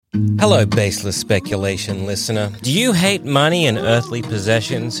Hello, baseless speculation listener. Do you hate money and earthly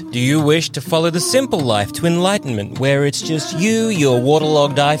possessions? Do you wish to follow the simple life to enlightenment where it's just you, your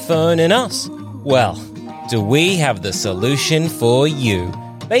waterlogged iPhone, and us? Well, do we have the solution for you?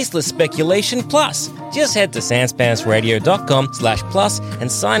 Baseless Speculation Plus. Just head to sanspantsradio.com/plus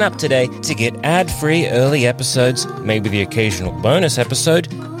and sign up today to get ad-free early episodes, maybe the occasional bonus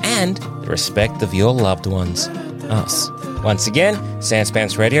episode, and the respect of your loved ones. Us. Once again,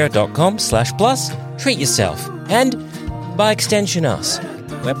 sanspantsradio.com/plus. Treat yourself. And, by extension, us.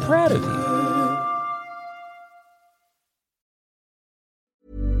 We're proud of you.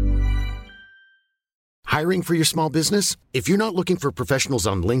 Hiring for your small business? If you're not looking for professionals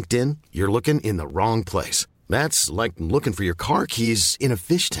on LinkedIn, you're looking in the wrong place. That's like looking for your car keys in a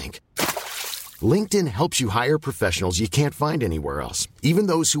fish tank. LinkedIn helps you hire professionals you can't find anywhere else, even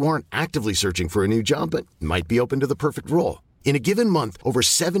those who aren't actively searching for a new job but might be open to the perfect role. In a given month, over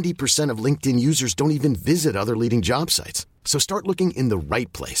 70% of LinkedIn users don't even visit other leading job sites. So start looking in the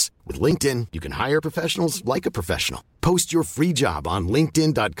right place. With LinkedIn, you can hire professionals like a professional. Post your free job on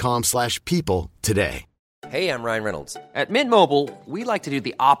linkedin.com/people today. Hey, I'm Ryan Reynolds. At Mint Mobile, we like to do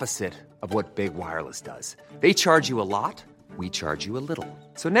the opposite of what Big Wireless does. They charge you a lot. We charge you a little.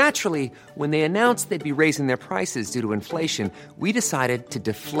 So naturally, when they announced they'd be raising their prices due to inflation, we decided to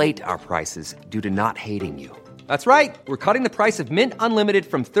deflate our prices due to not hating you. That's right. We're cutting the price of Mint Unlimited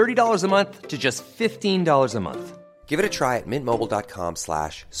from $30 a month to just $15 a month. Give it a try at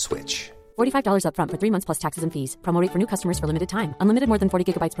mintmobile.com/switch. $45 up front for 3 months plus taxes and fees. Promo rate for new customers for limited time. Unlimited more than 40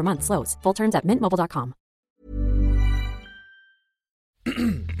 gigabytes per month. Slows full terms at mintmobile.com.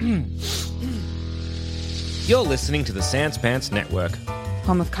 You're listening to the Sans Pants Network.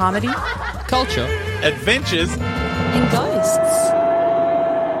 Home of comedy, culture, adventures, and ghosts.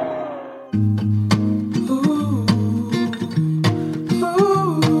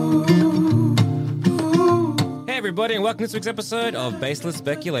 Hey everybody, and welcome to this week's episode of Baseless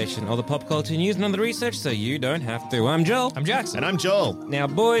Speculation, all the pop culture news and other research so you don't have to. I'm Joel. I'm Jackson. And I'm Joel. Now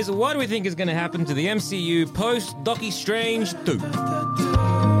boys, what do we think is going to happen to the MCU post-Doctor Strange 2?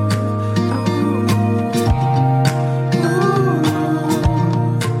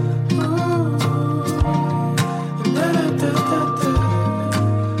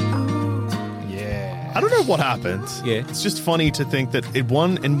 What happened? Yeah, it's just funny to think that in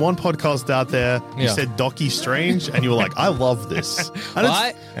one podcast out there you said Doctor Strange and you were like, I love this. And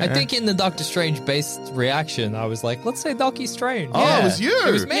I think in the Doctor Strange based reaction, I was like, let's say Doctor Strange. Oh, it was you.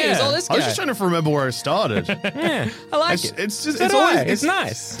 It was me. It was all this guy. I was just trying to remember where it started. I like it. It's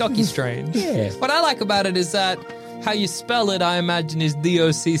nice. Doctor Strange. Yeah. What I like about it is that how you spell it, I imagine, is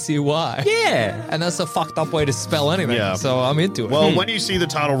D-O-C-C-Y. Yeah. And that's a fucked up way to spell anything. Yeah. So I'm into it. Well, when you see the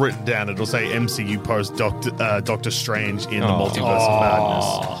title written down, it'll say MCU post Doctor Strange in the Multiverse of Madness.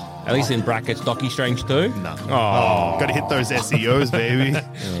 At least in brackets, Doctor Strange 2? No. Got to hit those SEOs, baby.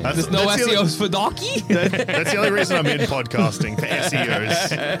 There's no SEOs for Docky? That's the only reason I'm in podcasting, for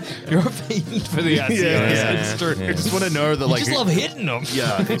SEOs. You're a fiend for the SEOs. Yeah. It's true. I just want to know that, like, you just love hitting them.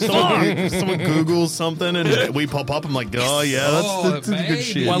 Yeah. If someone Googles something and we pop up, I'm like, oh, yeah, that's good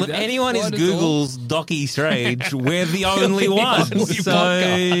shit. Well, if anyone is Google's Doctor Strange, we're the only ones.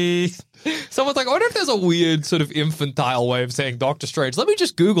 So... Someone's like, I wonder if there's a weird sort of infantile way of saying Doctor Strange. Let me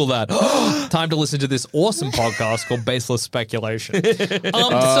just Google that. Time to listen to this awesome podcast called Baseless Speculation.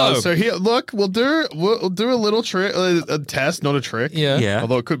 So here, look, we'll do a little trick, a test, not a trick. Yeah.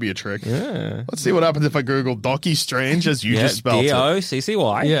 Although it could be a trick. Yeah. Let's see what happens if I Google Doctor Strange as you just spelled it.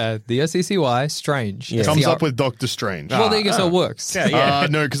 D-O-C-C-Y. Yeah, D-O-C-C-Y, Strange. Yeah. Comes up with Doctor Strange. Well, there you go, so it works. Yeah.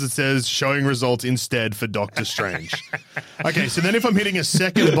 No, because it says showing results instead for Doctor Strange. Okay, so then if I'm hitting a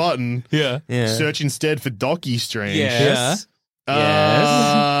second button, search instead for Doctor Strange. Yes.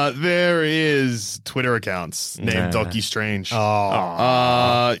 There is Twitter accounts named Doctor Strange. So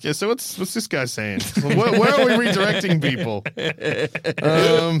what's this guy saying? Where are we redirecting people?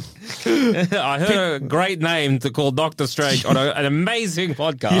 I heard a great name to call Doctor Strange on an amazing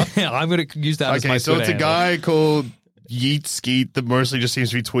podcast. Yeah, I'm going to use that as my so Twitter it's a guy called Yeet Skeet that mostly just seems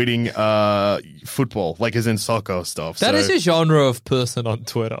to be tweeting football, like as in soccer stuff. That is a genre of person on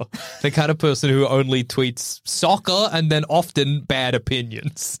Twitter. The kind of person who only tweets soccer and then often bad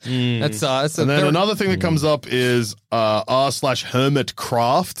opinions. That's and then another thing that comes up is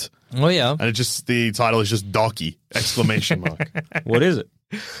r/hermitcraft. Oh yeah, and the title is just Docky ! What is it?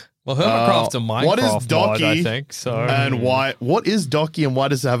 Well, Hermitcraft's a Minecraft what is Docky, mod, I think. So, and why? What is Docky, and why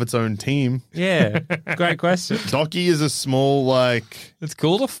does it have its own team? Yeah, great question. Docky is a small, like... It's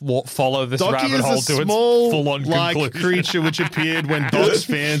cool to follow this Docky rabbit hole to its full-on conclusion. Creature which appeared when Doc's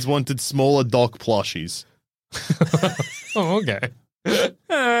fans wanted smaller Doc plushies. Oh, okay.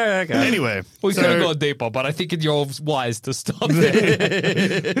 Okay. Anyway, We could have gone deeper, but I think you're wise to stop there.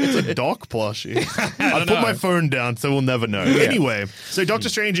 it's a Doc plushie. I put my phone down, so we'll never know. Anyway, so Doctor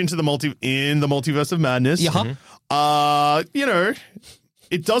Strange into the multiverse of madness. You know,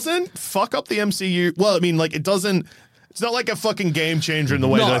 it doesn't fuck up the MCU. Well, I mean, like, it doesn't. It's not like a fucking game changer in the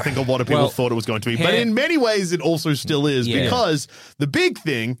way that I think a lot of people thought it was going to be. But in many ways, it also still is because the big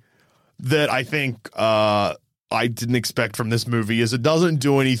thing that I think I didn't expect from this movie is it doesn't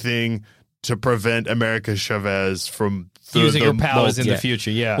do anything to prevent America Chavez from using her powers in the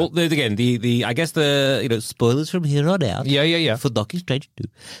future. Yeah. Well, again, I guess the spoilers from here on out. Yeah. For Doctor Strange too.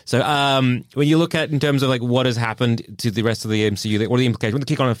 So when you look at in terms of like what has happened to the rest of the MCU, what are the implications, what are the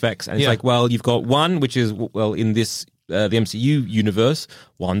kick-on effects? And it's like, well, you've got one which is in this the MCU universe,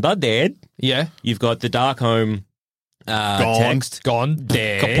 Wanda dead. Yeah. You've got the Darkholme text gone,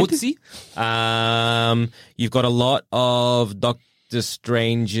 dead. Capuzzi. You've got a lot of Doctor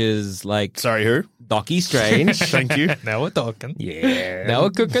Strange's like. Sorry, who? Docky Strange. Thank you. Now we're talking. Yeah. Now we're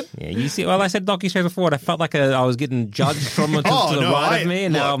cooking. Yeah, you see, well, I said Docky Strange before, and I felt like I was getting judged from to the right of me,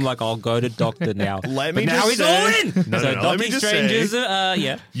 and now I'm like, I'll go to Doctor now. Let me but now just he's say, all in. No, so let Docky me just Strange say, is,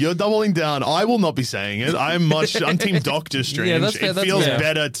 yeah. You're doubling down. I will not be saying it. I'm Team Doctor Strange. Yeah, that's fair, it that's feels fair.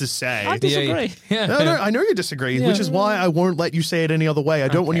 better to say. I disagree. Yeah. No, I know you disagree, which is why I won't let you say it any other way. I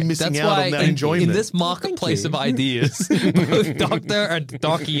don't want you missing out on that enjoyment. In this marketplace of ideas, both Doctor and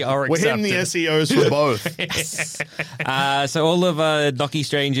Docky are We're accepted. hitting the SEOs for both. So all of Docky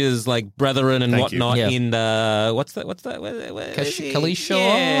Strange's like brethren and Thank you. whatnot Yeah. in what's that? Kalisha?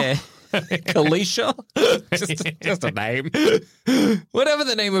 Yeah. Kalisha? just a name. Whatever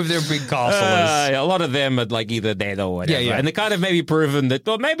the name of their big castle is. A lot of them are like either dead or whatever. Yeah. And they kind of maybe proven that,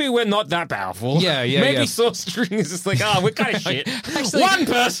 well, maybe we're not that powerful. Maybe sorcery is just like, we're kind of shit. Actually, one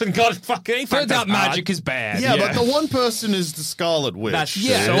person got fucking turns out magic is bad. Yeah, but the one person is the Scarlet Witch. That's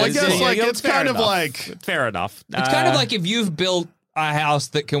so I that's- guess like yeah, it's fair kind of enough. like Fair enough. It's kind of like if you've built a house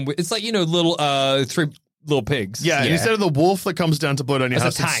that can. It's like, little 3 little pigs. and instead of the wolf that comes down to blow down your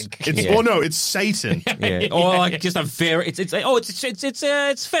As house, a tank. It's Satan. yeah. Or like just a fair.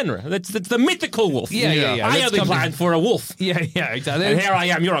 It's Fenrir. That's the mythical wolf. Yeah. I Let's only come to- planned for a wolf. Yeah, exactly. And here I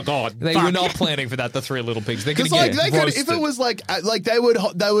am. You're a god. They Fuck. were not planning for that. The 3 little pigs. They're going Because to like get they could, if it was like they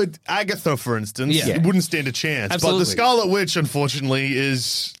would Agatha, for instance, Yeah. it wouldn't stand a chance. Absolutely. But the Scarlet Witch, unfortunately,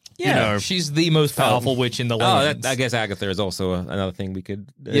 is she's the most powerful witch in the land. I guess Agatha is also another thing we could.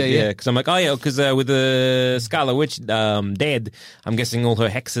 Yeah. Because I'm like, because with the Scarlet Witch dead, I'm guessing all her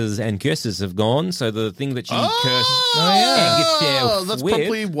hexes and curses have gone. So the thing that she cursed Agatha that's with,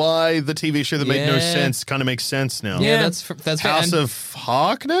 probably why the TV show that made no Yeah. sense kind of makes sense now. Yeah, that's fair. House And of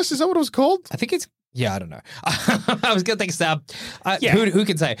Harkness, is that what it was called? I think it's. Yeah, I don't know. I was going to take a stab. Yeah. Who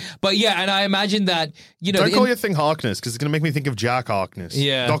can say? But yeah, and I imagine that, Don't call your thing Harkness because it's going to make me think of Jack Harkness.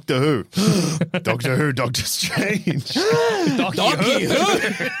 Yeah. Doctor Who. Doctor Who, Doctor Strange. Docky who?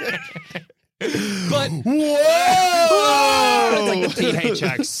 But Whoa! it's like the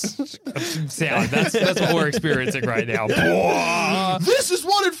THX sound. That's what we're experiencing right now. This is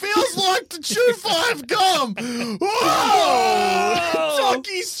what it feels like to chew 5 gum. Whoa!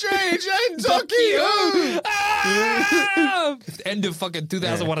 Docky Strange and Docky Who. End of fucking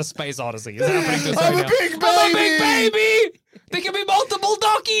 2001: A Space Odyssey is happening to us I'm right a now. big baby. I'm a big baby. There can be multiple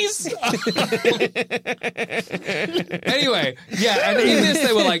Dockies. Anyway, and in this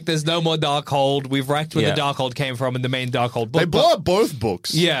they were like, "There's no more Darkhold. We've wrecked where the Darkhold came from in the main Darkhold book." They blow up both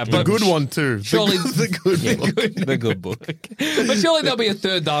books. Yeah, the but good one too. surely- the good one. the good book. But surely there'll be a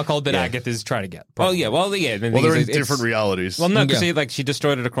third Darkhold that Agatha is trying to get. Well, yeah. Well, yeah. The Well, thing they're is, in different realities. Well, no, because Yeah. she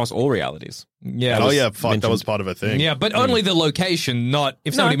destroyed it across all realities. Yeah. oh yeah, fuck, mentioned. that was part of a thing. Yeah, but only the location, not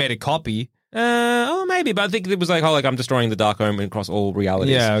if somebody made a copy. Maybe, but I think it was like, I'm destroying the Darkholme across all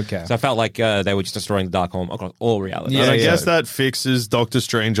realities. Yeah, okay. So I felt like they were just destroying the Darkholme across all realities. And I Yeah. guess that fixes Doctor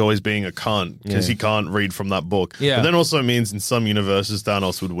Strange always being a cunt because he can't read from that book. Yeah. But then also means in some universes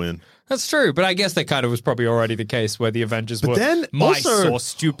Thanos would win. That's true, but I guess that kind of was probably already the case where the Avengers were then mice also- or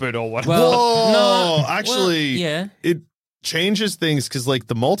stupid or whatever. Well, Whoa, no, actually, yeah. it changes things because like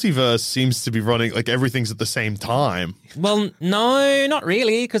the multiverse seems to be running like everything's at the same time. Well, no, not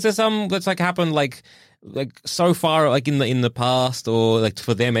really, because there's some that's like happened like so far like in the past, or like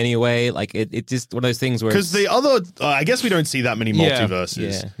for them anyway. Like it's just one of those things where Because the other, I guess we don't see that many Yeah.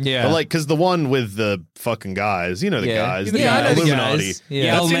 multiverses. Yeah. But like, because the one with the fucking guys, you know the guys, the Yeah, I know the Illuminati. guys. Yeah.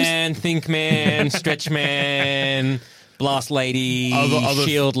 Yell That seems- Man, Think Man, Stretch Man, Blast Lady, Other-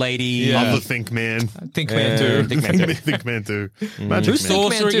 Shield Lady. Yeah. Other Think Man. Think Man 2. Think Man 2. Think Man too. Magic Who's Man. Sorcerer?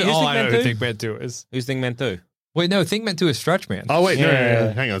 Think Man 2? Who's Oh, Think I Man know who 2? Think Man 2 is. Who's Think Man 2? Wait, no, Think Man 2 is Stretch Man. Oh, wait, no,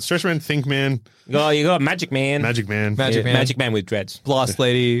 Yeah. hang on. Stretch Man, Think Man, You got Magic Man. Magic Man. Magic Man. Magic Man with dreads. Blast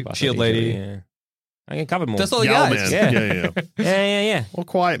Lady, Blast Shield Lady. Yeah. I can cover more. That's all the Yowl guys. Man. Yeah. Yeah. Or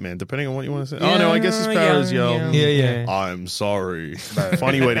Quiet Man, depending on what you want to say. Oh, no, I guess his power is Yowl. Yeah. I'm sorry.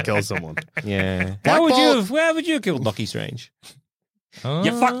 Funny way to kill someone. Yeah. Black How would Bolt. you? Where would you kill Doctor Strange? Oh.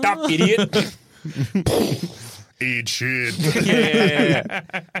 You fucked up, idiot. Eat shit. Yeah.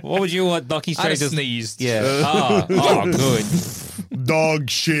 What would you want Doctor I Strange? just sneezed. Yeah. Oh, good. Dog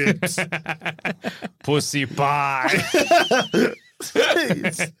shit. Pussy pie.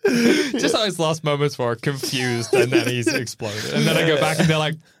 Just how his last moments were confused and then he's exploded. And then I go back and they're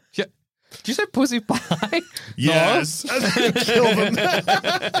like, "Yeah, did you say pussy pie? Yes. Kill them.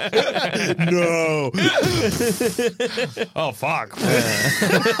 No. Oh, fuck.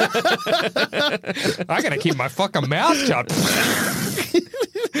 I gotta keep my fucking mouth shut.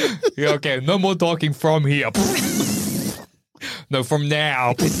 Yeah, okay, no more talking from here. No, from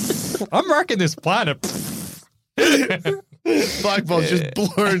now. I'm wrecking this planet. Black Bolt's just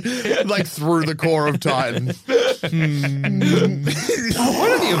blown like through the core of Titan. When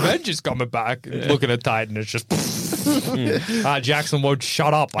are the Avengers coming back? Looking at Titan, it's just Jackson won't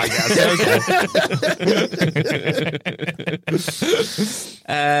shut up, I guess.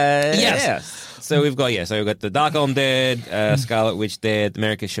 Yes. So we've got the Dark Arm dead, Scarlet Witch dead,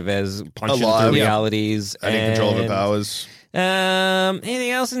 America Chavez punching Alive. through Yeah. realities, And in control of her and, powers.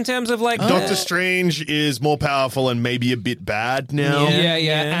 Anything else in terms of like Doctor Strange is more powerful and maybe a bit bad now.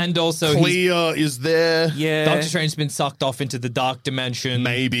 Yeah. And also, Clea is there. Yeah. Doctor Strange's been sucked off into the dark dimension.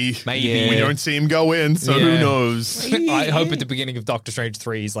 Maybe. Maybe. We don't see him go in, so Yeah. who knows? I hope at the beginning of Doctor Strange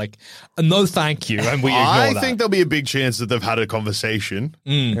 3, he's like, no thank you, and we ignore I that. think there'll be a big chance that they've had a conversation.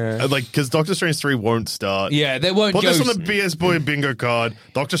 Like, because Doctor Strange 3 won't start. Yeah, they won't Put go... this on the BS Boy bingo card.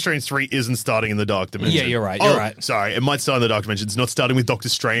 Doctor Strange 3 isn't starting in the Dark Dimension. Yeah, you're right, you're right. Sorry, it might start in the Dark Dimension. It's not starting with Doctor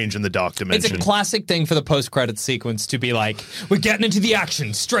Strange in the Dark It's Dimension. a classic thing for the post-credits sequence to be like, we're getting into the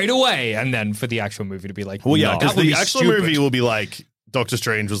action straight away, and then for the actual movie to be like, Well, yeah, no, because that would the be actual stupid. movie will be like Doctor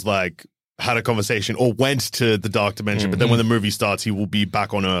Strange was like, had a conversation or went to the Dark Dimension, but then when the movie starts, he will be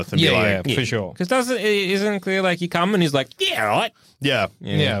back on Earth and be like, for sure. Because isn't it clear like he come and he's like, yeah, all right. yeah.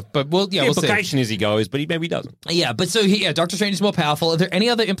 Yeah, but we'll The we'll see. implication is he goes, but he maybe doesn't. Yeah, but so Doctor Strange is more powerful. Are there any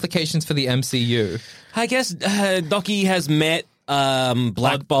other implications for the MCU? I guess Docky has met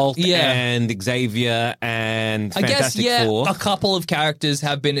Black Bolt and Xavier and Fantastic Four. A couple of characters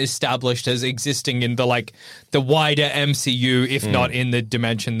have been established as existing in the wider MCU, if not in the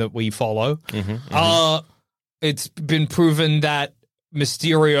dimension that we follow. It's been proven that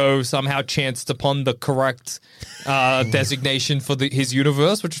Mysterio somehow chanced upon the correct designation for his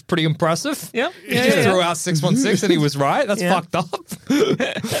universe, which is pretty impressive. Yep. He just threw out 616 and he was right. That's fucked up.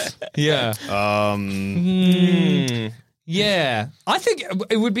 Yeah. Yeah. I think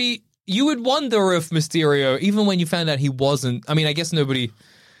it would be... You would wonder if Mysterio, even when you found out he wasn't... I mean, I guess nobody...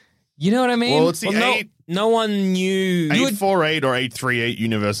 You know what I mean? Well, it's the no one knew. 848 or 838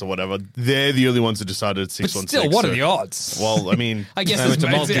 universe or whatever. They're the only ones who decided But 616. still, what are so- the odds? Well, I mean... I guess it's a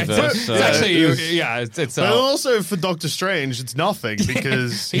multiverse, It's so- actually, it's But also for Doctor Strange, it's nothing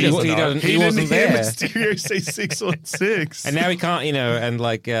because He doesn't know. He wasn't hear there. Mysterio say 616. And now he can't, and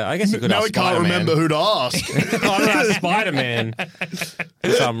like, I guess he could now ask he can't Spider-Man. remember who to ask. I'm not Spider-Man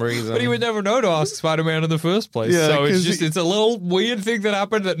for some reason. But he would never know to ask Spider-Man in the first place. Yeah, So it's 'cause just, it's a little weird thing that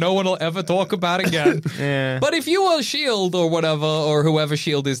happened that no one will ever talk about again. Yeah. But if you were S.H.I.E.L.D. or whatever, or whoever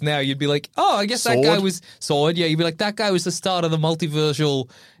S.H.I.E.L.D. is now, you'd be like, oh, I guess that Sword? guy was Sword. Yeah, you'd be like, that guy was the start of the multiversal.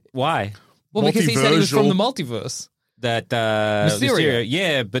 Why? Well, because he said he was from the Multiversal. multiverse. That Mysterio.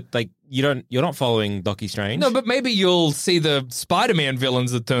 Yeah, but like you're not following Doctor Strange. No, but maybe you'll see the Spider-Man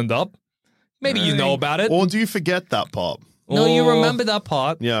villains that turned up. Maybe you know about it. Or do you forget that part? No, you Or- remember that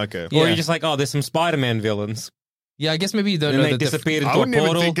part. Yeah, okay. Or Yeah. you're just like, oh, there's some Spider-Man villains. Yeah, I guess maybe you don't And know they that the- disappeared I into a wouldn't even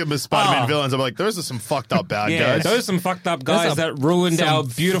portal. think of them as Spider-Man Ah. villains. I'm like, those are some fucked up bad Yeah, guys. those are some fucked up guys Those are that ruined some- our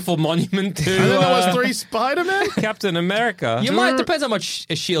beautiful monument to and then there was 3 Spider-Man? Captain America. You might depends how much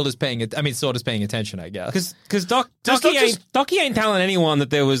Shield is paying. Sword is paying attention, I guess. Because Docky ain't telling anyone that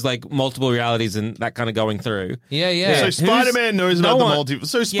there was like multiple realities and that kind of going through. Yeah. So Spider-Man knows no about one- the multiverse.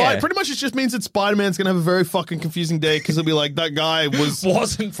 So Yeah. pretty much it just means that Spider-Man's going to have a very fucking confusing day because he'll be like, that guy was...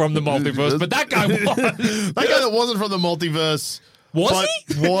 wasn't from the multiverse, but that guy was. that guy that wasn't from the multiverse Was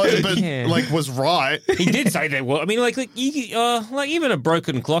he? But Yeah. like was right. He did say that. Well, I mean, like even a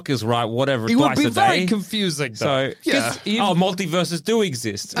broken clock is right. Whatever, It would twice be a very day. confusing, though. So Yeah. multiverses do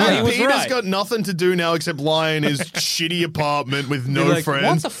exist. And he was Peter's right. got nothing to do now except lie in his shitty apartment with no like, friends.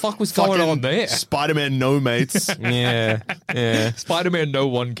 what the fuck was going Fucking on there? Spider-Man no mates. Yeah, yeah. Spider-Man, no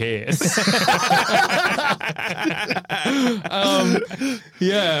one cares.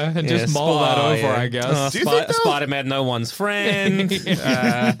 Yeah, and just mull that over, I guess. Do you think they'll- Spider-Man, no one's friend. Get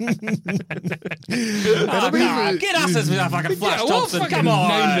us as fucking Flash Yeah, we'll Thompson. fucking Come on.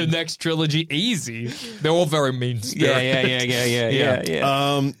 name the next trilogy easy. They're all very mean-spirited.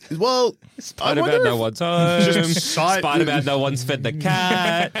 Yeah. Well, I Spider-Man, wonder no if- one's home. Just Spider-Man, no one's fed the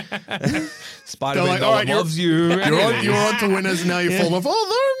cat. Spider-Man, They're like, no all one right, you're- loves you. You're on to winners and now you're full of, no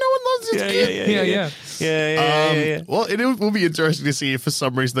one loves this kid. Yeah. Well, it will be interesting to see if for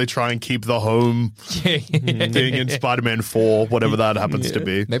some reason they try and keep the home thing in Spider-Man 4, whatever that happens to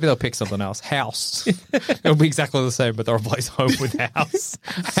be. Maybe they'll pick something else. House. It'll be exactly the same, but they'll replace home with house.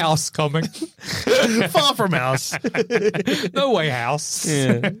 House coming. Far from house. No way, house.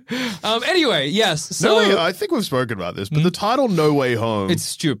 Anyway, yes. So No Way, I think we've spoken about this, but the title No Way Home, it's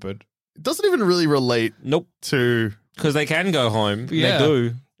stupid. it doesn't even really relate Nope. to... Because they can go home. Yeah. They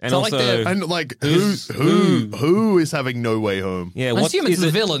do. And It's not like also, they're- And like, Who's- who is having No Way Home? yeah, I what assume it's is the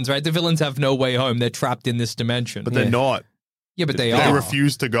it? villains, right? The villains have no way home. They're trapped in this dimension. But they're not. Yeah, but they They are.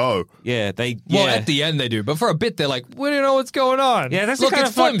 refuse to go. Yeah, they. Well, yeah. at the end they do, but for a bit they're like, we don't know what's going on. Yeah, that's Look, kind it's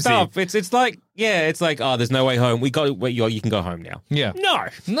of fucked flimsy. up. It's like, it's like, oh, there's no way home. We got, wait, you can go home now. Yeah. No,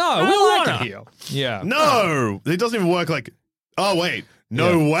 No, I we don't like wanna. it here. Yeah. No! It doesn't even work like, oh, wait.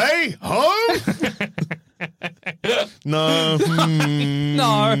 No way? Home? No.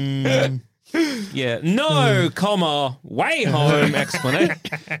 No. yeah, no, comma, way home, explanation.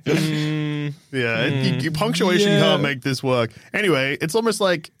 Yeah, punctuation can't make this work. Anyway, it's almost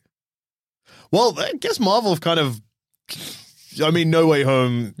like, well, I guess Marvel have kind of, I mean, No Way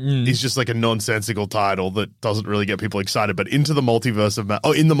Home is just like a nonsensical title that doesn't really get people excited. But in the Multiverse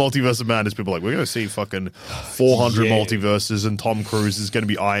of Madness, people are like, we're going to see fucking 400 multiverses, and Tom Cruise is going to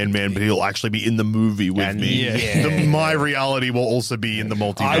be Iron Man, but he'll actually be in the movie with me. My reality will also be in the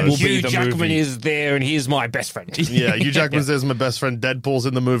multiverse. I will be Hugh the Jackman movie. is there, and he's my best friend. Yeah, Hugh Jackman says my best friend. Deadpool's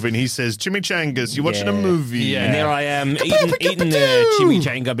in the movie, and he says, Chimichangas, you watching a movie? Yeah. And there I am eating the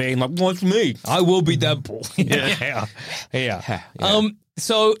chimichanga, being like, what's me? I will be Deadpool. Yeah.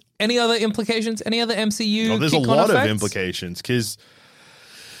 So any other implications? Any other MCU? Oh, there's a kick-on lot of effects? implications because,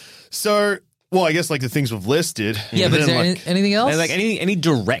 well, I guess like the things we've listed. Yeah, but is there anything else? There's like any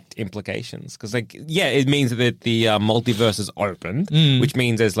direct implications? Because like, yeah, it means that the multiverse is opened, which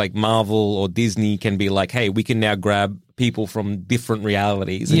means there's like Marvel or Disney can be like, hey, we can now grab people from different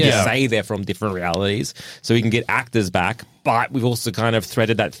realities and just say they're from different realities, so we can get actors back. But we've also kind of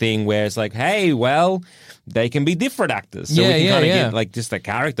threaded that thing where it's like, hey, well, they can be different actors, so we can kind of get like just a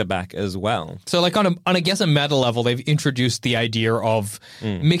character back as well. So, like on I guess a meta level, they've introduced the idea of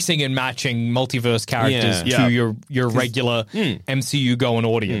mixing and matching multiverse characters to your regular MCU going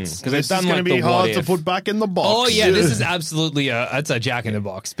audience. Because it's going to be hard to put back in the box. Oh yeah, this is absolutely that's a jack in the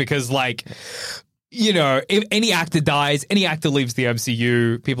box because like. You know, if any actor dies, any actor leaves the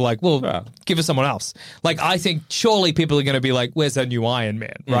MCU, people are like, well, give us someone else. Like, I think surely people are going to be like, where's that new Iron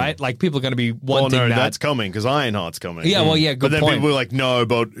Man, right? Like, people are going to be wanting that. That's coming because Ironheart's coming. Yeah, well, yeah, good But then point. people are like, no,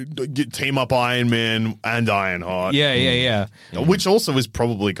 but team up Iron Man and Ironheart. Yeah. Which also is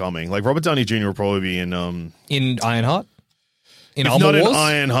probably coming. Like, Robert Downey Jr. will probably be in Ironheart? In if Armor not Wars? in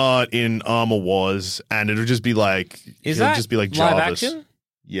Ironheart, in Armor Wars, and it'll just be like Is Jarvis. live action?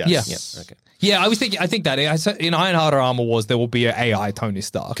 Yes. Okay. Yeah, I think that in Ironheart or Armor Wars there will be an AI Tony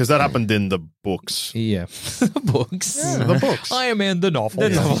Stark. Because that happened in the books. Yeah, the books. The books. Iron Man, the novel. The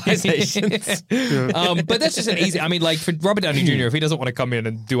novelizations. But that's just an easy. I mean, like for Robert Downey Jr., if he doesn't want to come in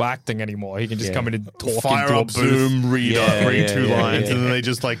and do acting anymore, he can just come in and talk Fire into a up booth. Zoom, read two lines, yeah. and then they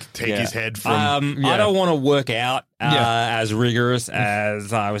just like take his head from. I don't want to work out as rigorous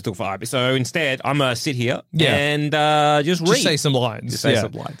as I was doing for IB. So instead, I'm going to sit here and just read. Just say some lines. Just say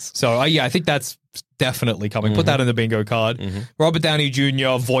some lines. So I think that's definitely coming. Put that in the bingo card. Robert Downey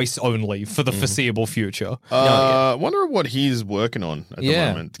Jr. voice only for the foreseeable future. Wonder what he's working on at the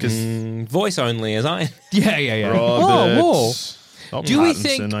moment. Because Voice only, as I. Yeah. Robert. Whoa. Do we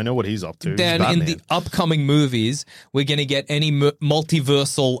think I know what he's up to. then He's in the Batman. upcoming movies we're going to get any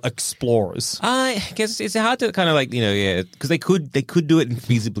multiversal explorers? I guess it's hard to kind of like, because they could do it in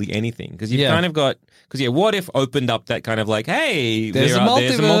feasibly anything. Because you've kind of got, what if opened up that kind of like, hey, there's a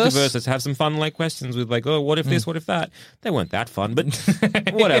multiverse, let's have some fun like questions with like, oh, what if this, what if that? They weren't that fun, but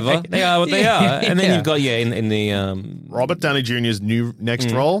whatever. They are what they are. And then you've got, in the... Robert Downey Jr.'s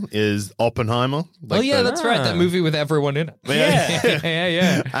next role is Oppenheimer. That's right. That movie with everyone in it.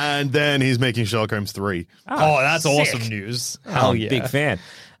 Yeah. And then he's making Sherlock Holmes 3. That's awesome news. Hell yeah. Big fan.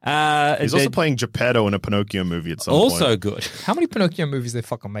 He's also playing Geppetto in a Pinocchio movie at some Also point. good. How many Pinocchio movies they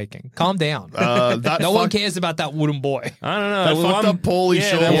fucking making? Calm down. No one cares about that wooden boy. I don't know. That fucked up Pauly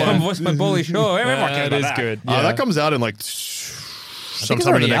Shore That one. one voiced by Pauly Shore. Everyone cares That about is that. good. That comes out in like I think it's sometime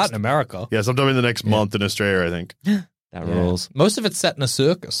in already the out next in America. Yeah, sometime in the next month in Australia, I think. That rules. Most of it's set in a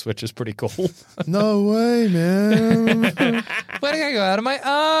circus, which is pretty cool. No way, man. Where did I go out on my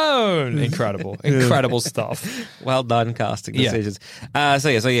own? Incredible stuff. Well done casting Yeah. decisions.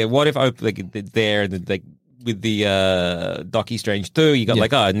 So what if there and with the Doctor Strange 2, you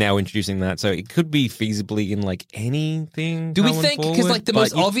got now introducing that, so it could be feasibly in like anything. Do we going think because forward, like the but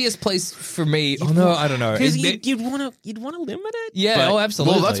most obvious place for me? I don't know. because you'd want to limit it. Yeah, but-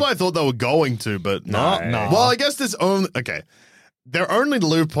 absolutely. Well, that's why I thought they were going to, but no. No. Well, I guess there's only their only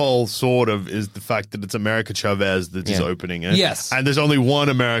loophole sort of is the fact that it's America Chavez that is opening it. Yes. And there's only one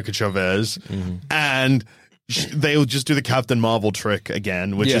America Chavez, and they'll just do the Captain Marvel trick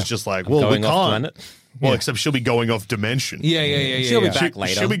again, which is just like, well, Going we off can't. planet. Well, except she'll be going off dimension. Yeah. She'll be back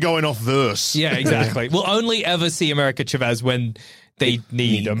later. She'll be going off verse. Yeah, exactly. We'll only ever see America Chavez when they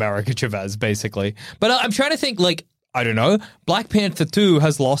need America Chavez, basically. But I'm trying to think, like, I don't know. Black Panther 2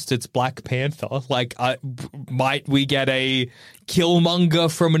 has lost its Black Panther. Like, might we get a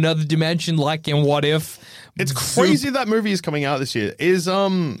Killmonger from another dimension, like in What If? It's crazy that movie is coming out this year. Is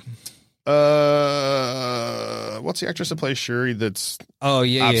what's the actress that plays Shuri that's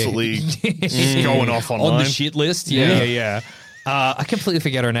absolutely going off online? On the shit list? Yeah. I completely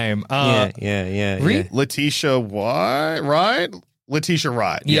forget her name. Yeah. Letitia White, right? Letitia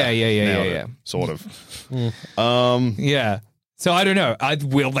Wright. Yeah. Nailed it. Sort of. Yeah. So I don't know.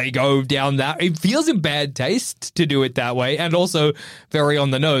 Will they go down that? It feels in bad taste to do it that way, and also very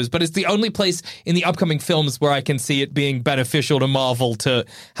on the nose. But it's the only place in the upcoming films where I can see it being beneficial to Marvel to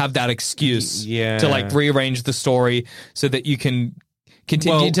have that excuse to like rearrange the story so that you can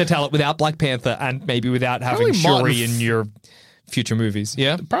continue to tell it without Black Panther and maybe without having Shuri in your future movies.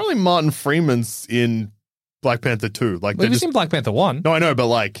 Yeah, Apparently Martin Freeman's in Black Panther 2. Like, we've seen Black Panther 1. No, I know, but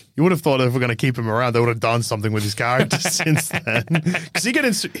like, you would have thought if we're going to keep him around, they would have done something with his character since then. Because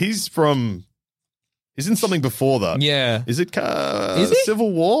he's in something before that. Yeah. Is it Is he?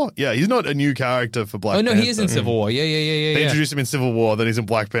 Civil War? Yeah, he's not a new character for Black Panther. Oh no, he is in Civil War. Yeah. They introduced him in Civil War, then he's in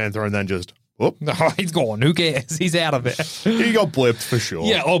Black Panther, and then just, whoop. No, he's gone. Who cares? He's out of there. He got blipped for sure.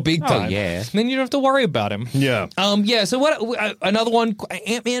 Yeah, big time. yeah. Then you don't have to worry about him. Yeah. So what? Another one,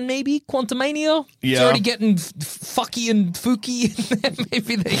 Ant-Man maybe? Quantumania? It's Yeah. already getting fucky and fooky.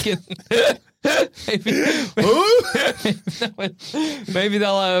 Maybe they can... maybe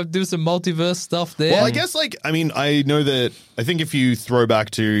they'll do some multiverse stuff there. Well, I guess, I think if you throw back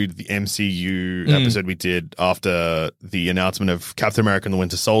to the MCU episode we did after the announcement of Captain America and the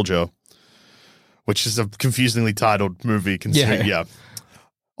Winter Soldier, which is a confusingly titled movie, considering, yeah.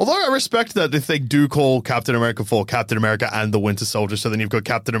 Although I respect that if they do call Captain America 4 Captain America and the Winter Soldier, so then you've got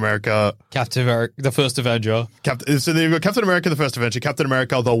Captain America, the First Avenger. so then you've got Captain America, the First Avenger, Captain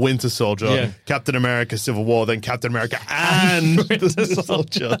America, the Winter Soldier, Captain America, Civil War, then Captain America and the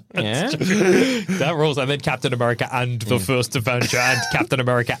Soldier. Yeah. That rules. And then Captain America and the First Avenger and Captain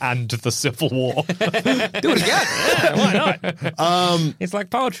America and the Civil War. Do it again. Yeah, why not? It's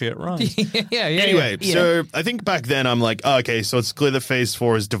like poetry, it rhymes. Anyway, so I think back then I'm like, okay, so it's clear that Phase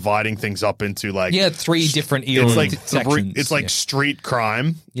 4 is dividing things up into like 3 different eras. It's like street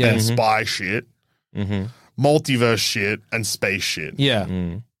crime and spy shit, multiverse shit, and space shit. Yeah.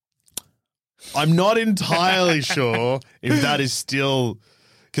 I'm not entirely sure if that is still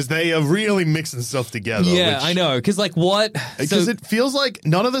because they are really mixing stuff together. Yeah, I know. Because like what? Because it feels like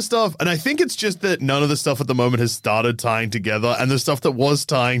none of the stuff, and I think it's just that none of the stuff at the moment has started tying together, and the stuff that was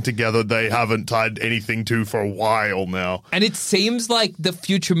tying together, they haven't tied anything to for a while now. And it seems like the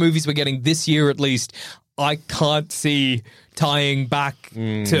future movies we're getting this year, at least, I can't see tying back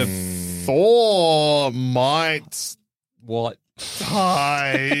to Thor might What?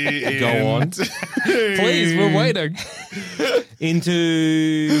 tie. Go on. Please, we're waiting.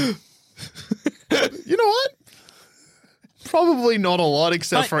 Into... You know what? Probably not a lot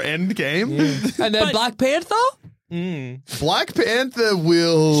except for Endgame. And then Black Panther? Black Panther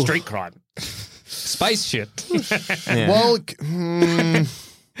will... Street crime. Space shit. Well,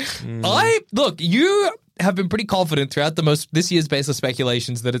 Look, you have been pretty confident throughout this year's baseless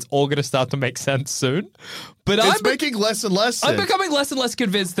speculations that it's all going to start to make sense soon. But it's making less and less sense. I'm becoming less and less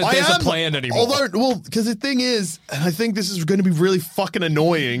convinced that there's a plan anymore. Because the thing is, and I think this is going to be really fucking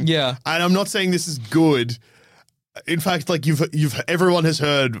annoying. Yeah. And I'm not saying this is good. In fact, like everyone has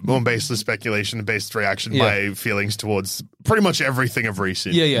heard on baseless speculation and based reaction my feelings towards pretty much everything of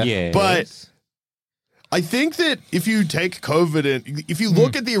recent. Yeah. But I think that if you take COVID and if you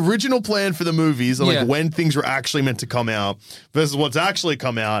look at the original plan for the movies and like when things were actually meant to come out versus what's actually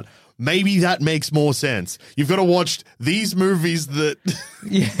come out, maybe that makes more sense. You've got to watch these movies that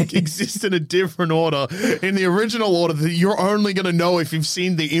exist in a different order. In the original order, that you're only going to know if you've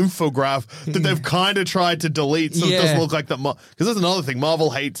seen the infograph that they've kind of tried to delete, so it doesn't look like that. Because that's another thing.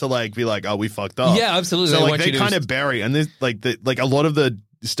 Marvel hate to like be like, oh, we fucked up. Yeah, absolutely. So like they kind of bury, and there's like a lot of the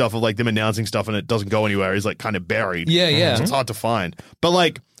stuff of like them announcing stuff and it doesn't go anywhere is like kind of buried. Yeah. So it's hard to find. But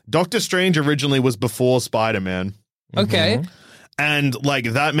like Doctor Strange originally was before Spider-Man. Okay. And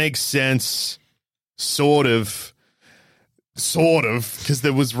like that makes sense, sort of, because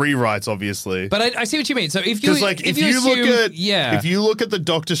there was rewrites, obviously. But I see what you mean. So if you if you look at the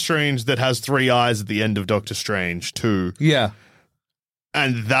Doctor Strange that has 3 eyes at the end of Doctor Strange 2,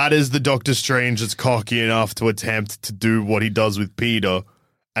 and that is the Doctor Strange that's cocky enough to attempt to do what he does with Peter.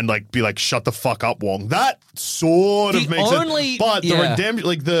 And like be like, shut the fuck up, Wong. That sort of makes sense. But the redemption,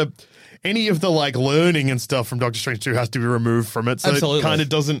 like any of the like learning and stuff from Doctor Strange 2 has to be removed from it. So it kind of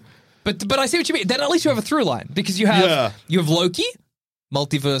doesn't. But I see what you mean. Then at least you have a through line because you have Loki,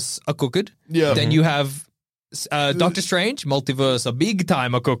 multiverse a cooked. Yeah. Then you have Doctor Strange, multiverse a big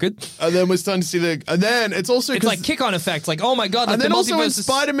time a cooked. And then we're starting to see and then it's also it's like kick on effects. Like oh my god. Like and then the also in multiverse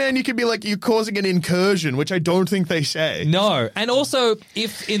Spider-Man you could be like you're causing an incursion, which I don't think they say. No, and also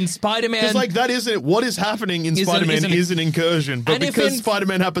if in Spider-Man, because like that isn't what is happening in Spider-Man is an incursion, but because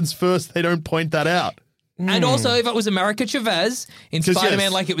Spider-Man happens first, they don't point that out. And also, if it was America Chavez in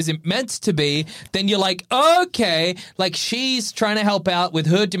Spider-Man like it was meant to be, then you're like, okay, like she's trying to help out with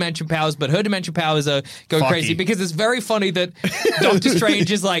her dimension powers, but her dimension powers are going crazy because it's very funny that Doctor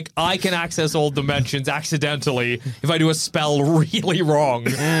Strange is like, I can access all dimensions accidentally if I do a spell really wrong.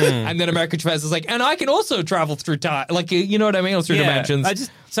 And then America Chavez is like, and I can also travel through time. Like, you know what I mean? Or through dimensions. I'm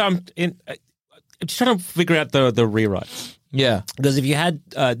just trying to figure out the rewrites. Yeah. Because if you had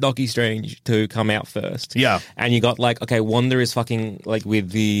Doctor Strange to come out first, and you got like, okay, Wanda is fucking like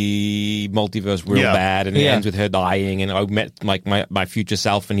with the multiverse real bad, and it ends with her dying, and I met like my future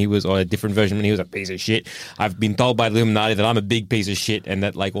self, and he was, or a different version, and he was a piece of shit. I've been told by the Illuminati that I'm a big piece of shit, and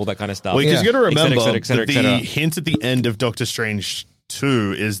that like all that kind of stuff. Well, because you got to remember that the hint at the end of Doctor Strange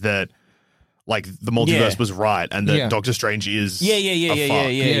 2 is that like the multiverse was right, and that Doctor Strange is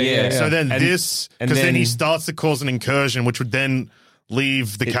yeah. So then because then he starts to cause an incursion, which would then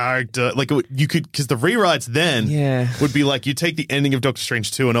leave the character like you could, because the rewrites then would be like you take the ending of Doctor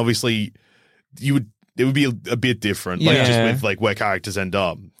Strange 2, and obviously it would be a bit different, like just with like where characters end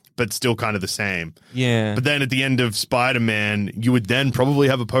up, but still kind of the same. Yeah. But then at the end of Spider-Man, you would then probably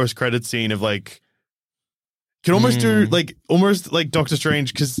have a post-credit scene of like. Can almost do almost like Doctor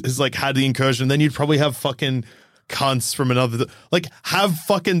Strange because has like had the incursion. Then you'd probably have fucking cunts from another, like have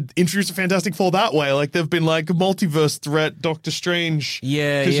fucking introduce a Fantastic Four that way. Like they've been like multiverse threat Doctor Strange.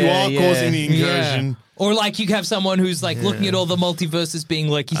 Because you are causing the incursion. Yeah. Or like you have someone who's like looking at all the multiverses being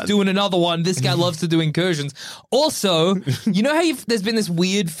like, he's doing another one. This guy loves to do incursions. Also, you know how there's been this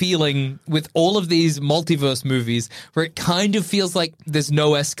weird feeling with all of these multiverse movies where it kind of feels like there's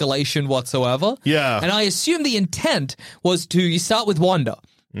no escalation whatsoever. Yeah. And I assume the intent was you start with Wanda.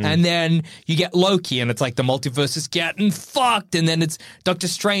 And then you get Loki, and it's like the multiverse is getting fucked, and then it's Doctor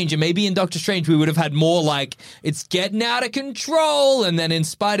Strange, and maybe in Doctor Strange we would have had more like, it's getting out of control, and then in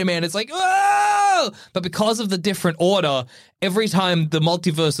Spider-Man it's like, oh! But because of the different order, every time the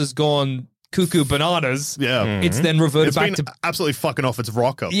multiverse has gone cuckoo bananas, it's then reverted back to... absolutely fucking off its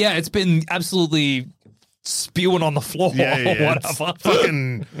rocker. Yeah, it's been absolutely... spewing on the floor or whatever.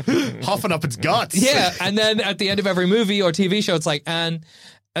 Fucking huffing up its guts. Yeah, and then at the end of every movie or TV show, it's like, and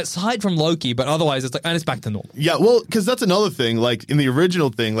aside from Loki, but otherwise it's like, and it's back to normal. Yeah, well, because that's another thing. Like in the original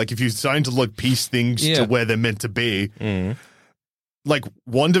thing, like if you're starting to look piece things to where they're meant to be, like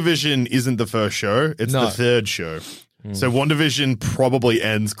WandaVision isn't the first show, it's the third show. So WandaVision probably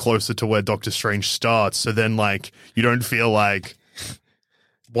ends closer to where Doctor Strange starts. So then like you don't feel like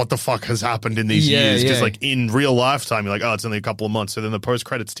what the fuck has happened in these years? Because like in real lifetime, you're like, oh, it's only a couple of months. So then the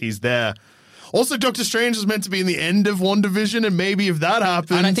post-credits tease there. Also, Doctor Strange is meant to be in the end of WandaVision, and maybe if that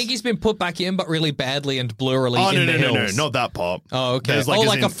happens... And I think he's been put back in, but really badly and blurrily in the hills. No, not that pop. Oh, okay. There's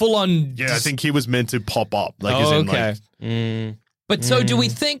Like a full-on... Yeah, I think he was meant to pop up. Okay. But so do we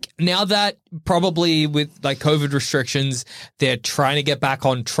think now that probably with like COVID restrictions, they're trying to get back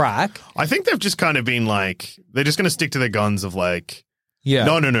on track? I think they've just kind of been like, they're just going to stick to their guns of like, yeah.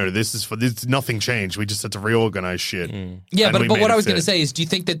 No, this nothing changed. We just had to reorganize shit. Yeah, but what I was going to say is, do you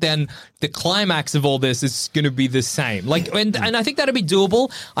think that then the climax of all this is going to be the same? Like, and I think that'd be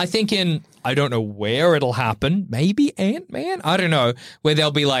doable. I think I don't know where it'll happen. Maybe Ant-Man? I don't know. Where they'll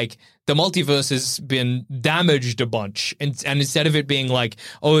be like, the multiverse has been damaged a bunch. And instead of it being like,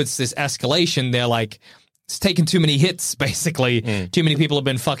 oh, it's this escalation, they're like, it's taken too many hits, basically. Too many people have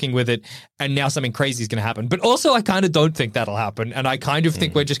been fucking with it, and now something crazy is going to happen. But also, I kind of don't think that'll happen, and I kind of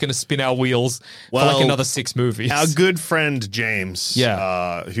think we're just going to spin our wheels for like another 6 movies. Our good friend James,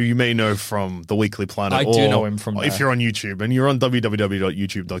 who you may know from The Weekly Planet. I do know him from there. If you're on YouTube, and you're on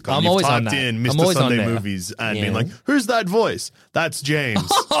www.youtube.com, I'm you've always typed on there. in I'm Mr. always on Sunday there. Movies and been like, who's that voice? That's James.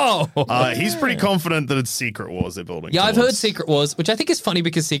 He's pretty confident that it's Secret Wars they're building. Yeah, I've towards. heard Secret Wars, which I think is funny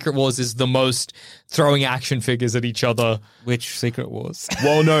because Secret Wars is the most throwing action figures at each other. Which Secret Wars?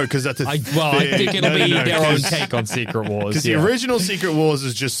 Well, no, because that's I think it'll be their own take on Secret Wars. Because the original Secret Wars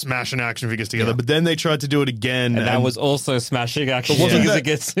is just smashing action figures together, but then they tried to do it again. And that was also smashing action wasn't figures that-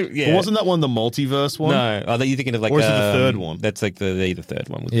 against... But wasn't that one the multiverse one? No. Are you thinking of like... Or is it the third one? That's like the third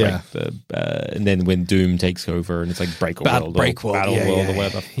one. With Yeah. and then when Doom takes over and it's like Break World or Battle World or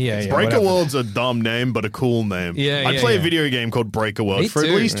whatever. Breaker World's a dumb name, but a cool name. I'd play a video game called Breaker World Me for at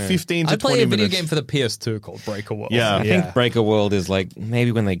too. least 15 to I 20 play a video minutes. game for the PS2 called Breaker World. Yeah. I think Breaker World is like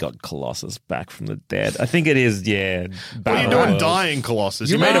maybe when they got Colossus back from the dead. I think it is, yeah. What are you doing dying, Colossus?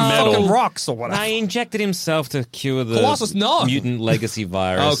 You made of metal. fucking rocks or whatever. I injected himself to cure the Colossus, no. mutant legacy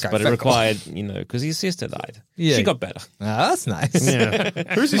virus, Okay, but it fair required, because his sister died. Yeah. She got better. Ah, that's nice. Yeah.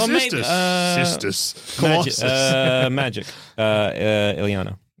 Who's his Well, maybe, sisters? Sisters. Colossus. Magic.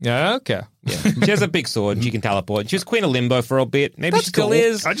 Ilyana. Yeah, okay. Yeah. She has a big sword. She can teleport. She was Queen of Limbo for a bit. Maybe That's she still cool.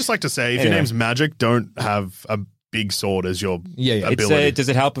 is. I just like to say, if Anyway. your name's Magic, don't have a big sword as your ability. Does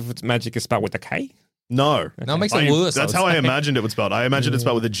it help if it's magic is spelled with a K? No. No, it makes it worse. That's how I imagined it would spell. I imagined it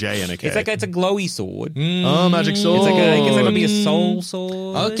spelled with a J and a K. It's a glowy sword. Oh, magic sword. It's like be a soul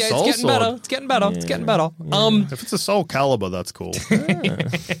sword. Okay, Soul it's getting sword. better. It's getting better. It's getting better. If it's a Soul Calibur, that's cool. So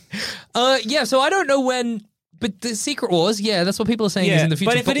I don't know when, but the Secret Wars, that's what people are saying is in the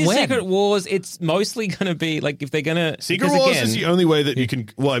future. But if it is when? Secret Wars, it's mostly going to be like if they're going to Secret Wars is the only way that you can.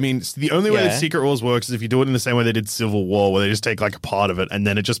 Well, I mean, the only way that Yeah. Secret Wars works is if you do it in the same way they did Civil War, where they just take like a part of it and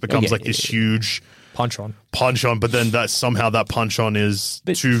then it just becomes this huge punch on. But then that punch on is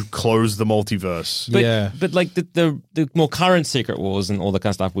to close the multiverse. But like the more current Secret Wars and all the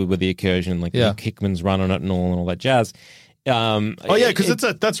kind of stuff with the Incursion, like Hickman's run on it and all that jazz. Because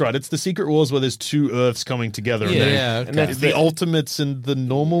that's right. It's the Secret Wars where there's 2 Earths coming together. Yeah, and that's the Ultimates and the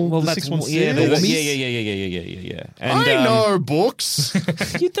normal. Well, the that's 616. yeah. And, I know books.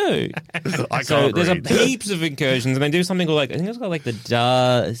 You do. I So can't there's read. heaps of incursions, and they do something called I think it's called like it's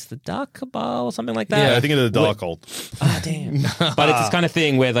the Dark Cabal or something like that. Yeah, I think it's the Dark Hold. Damn. But it's this kind of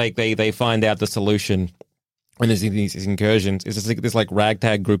thing where like they find out the solution. When there's these incursions, it's just this like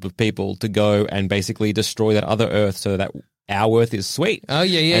ragtag group of people to go and basically destroy that other Earth so that our Earth is sweet. Oh,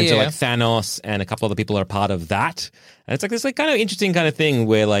 yeah. And so like Thanos and a couple other people are a part of that. And it's like this like kind of interesting kind of thing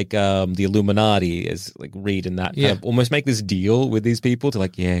where like the Illuminati is like Reed and that kind of almost make this deal with these people to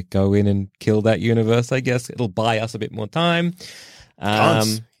like, go in and kill that universe, I guess. It'll buy us a bit more time.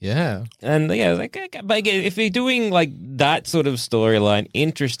 Cunts. And like, but again, if you're doing like that sort of storyline,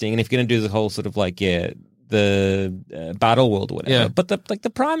 interesting, and if you're going to do the whole sort of like, the battle world or whatever. But the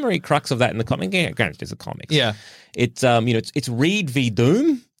primary crux of that in the comic, granted, it's a comics. Yeah. It's it's Reed v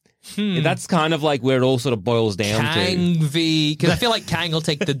Doom. That's kind of like where it all sort of boils down Kang to. v. Because I feel like Kang will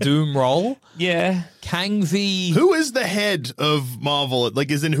take the Doom role. Yeah. Kang v. Who is the head of Marvel?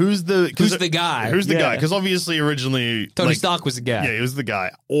 Like, as in Who's the guy? Who's the Yeah. guy? Because obviously, originally, Tony Stark was the guy. Yeah, he was the guy.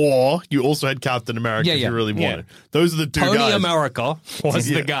 Or you also had Captain America if you really wanted. Those are the 2 Tony guys. America was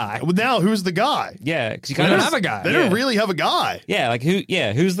the guy. Well, now who's the guy? Yeah, because you They kind don't of have a guy. They don't really have a guy. Yeah, like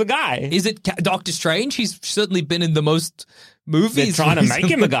who's the guy? Is it Doctor Strange? He's certainly been in the most movies. They're trying to make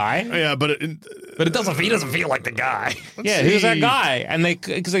him a guy. Yeah, but but it doesn't. He doesn't feel like the guy. Yeah, who's that guy? And they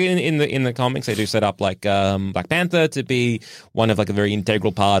because in the comics they do set up like Black Panther to be one of like a very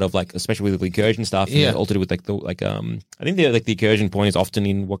integral part of like especially with the incursion stuff. Yeah, all to do with like I think the incursion point is often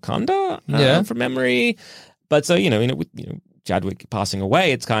in Wakanda. From memory. But so Chadwick passing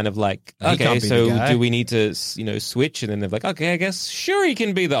away, it's kind of like, He okay, can't be the so guy. do we need to, switch? And then they're like, okay, I guess, sure, he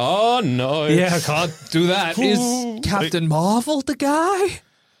can be the, oh, no. Yeah, I can't do that. Is Captain Marvel the guy?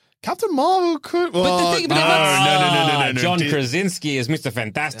 Captain Marvel could. Well, the thing no, about no. John Krasinski is Mr.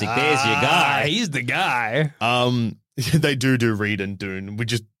 Fantastic. There's your guy. He's the guy. They do Reed and Dune. We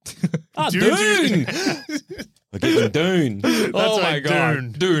just Dune! We're getting Dune. Oh my right,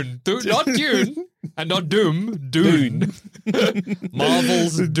 god. Dune. Not Dune. And not Doom. Dune.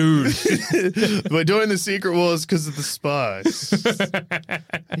 Marvel's Dune. We're doing the Secret Wars because of the spice.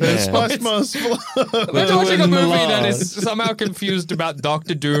 The spice must flow. We're watching a Doing the movie that laws. is somehow confused about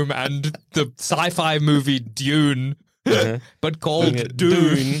Doctor Doom and the sci-fi movie Dune, but called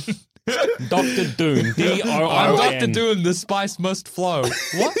Dune. Dr. Dune. I'm Doctor D-O-O-N. Dune. The spice must flow.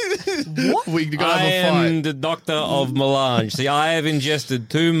 What? We gotta I have a am fight. the doctor of melange. See, I have ingested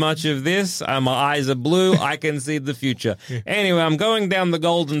too much of this. My eyes are blue. I can see the future. Anyway, I'm going down the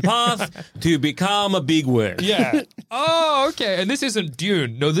golden path to become a big worm. Yeah. Oh, okay. And this isn't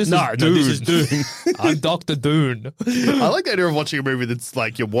Dune. No, this is Dune. this is Dune. I'm Doctor Dune. I like the idea of watching a movie that's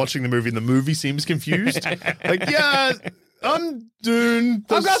like you're watching the movie and the movie seems confused. Like, yeah, I'm Dune.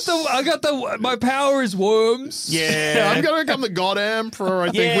 I got the. My power is worms. Yeah, I'm gonna become the God Emperor,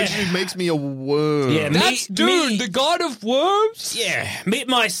 I think, Yeah. which makes me a worm. Yeah, That's Dune, the god of worms. Yeah, meet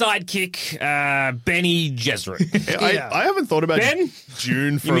my sidekick, Benny Gesserit. I haven't thought about Ben?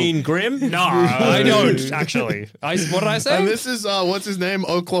 Dune for You mean Grim? No, I don't actually. What did I say? And this is what's his name,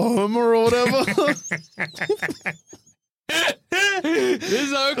 Oklahoma or whatever. This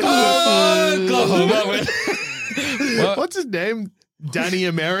is Oklahoma. What's his name? Danny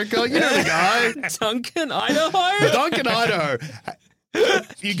America. You know the guy. Duncan, Idaho? Duncan, Idaho.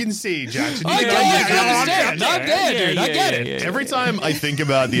 You can see, Jackson. You I can get it. understand. I understand. I'm there, dude. I get it. Every time I think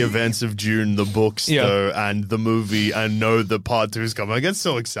about the events of June, the books, Yeah. though, and the movie, and know that part 2 is coming, I get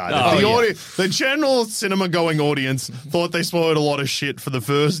so excited. Oh, the yeah. the general cinema-going audience thought they spoiled a lot of shit for the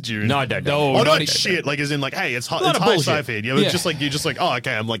first June. No, I don't. No. Oh, not not shit. Like, as in, like, hey, it's high of bullshit. sci-fi. Yeah, Yeah. it's just like you're just like, oh,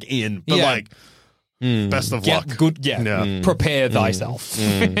 okay, I'm like in, but Yeah. like, best of luck. Get good. Yeah. Yeah. Prepare thyself.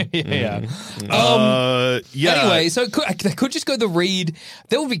 Yeah. Yeah. Anyway, so they could just go the Reed.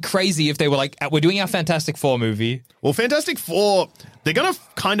 That would be crazy if they were like, we're doing our Fantastic Four movie. Well, Fantastic Four, they're gonna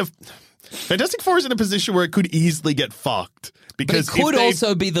kind of. Fantastic Four is in a position where it could easily get fucked But it because could if they,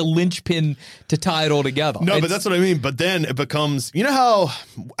 also be the linchpin to tie it all together. No, but It's- that's what I mean. But then it becomes, you know how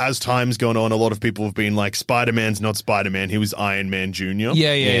as time's gone on, a lot of people have been like, Spider-Man's not Spider-Man, he was Iron Man Jr.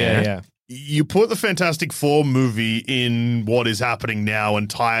 Yeah. You put the Fantastic Four movie in what is happening now and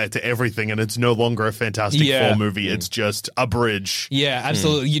tie it to everything, and it's no longer a Fantastic Yeah. Four movie. It's just a bridge. Yeah,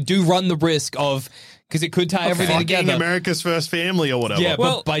 absolutely. You do run the risk of, because it could tie everything Fucking together. America's First Family or whatever. Yeah,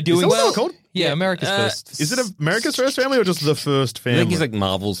 Well, but by is doing that what they so, were called? yeah, America's First. Is it America's First Family or just the First I Family? think he's like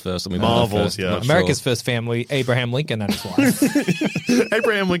Marvel's first. Marvel's, yeah. Not America's sure. First Family, Abraham Lincoln and his wife.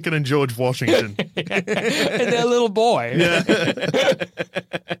 Abraham Lincoln and George Washington. and their little boy.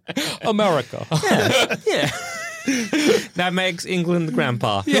 America. Yeah. That makes England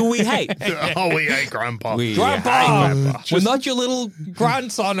grandpa, who we hate. Oh, we hate Grandpa. We Grandpa, hate grandpa. we're not your little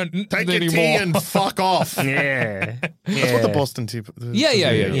grandson Take your anymore. tea and fuck off. Yeah. That's what the Boston tea.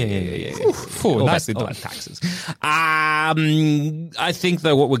 Yeah. Phew, All nicely that, all done. that taxes. I think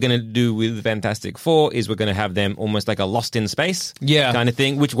that what we're going to do with Fantastic Four is we're going to have them almost like a Lost in Space kind of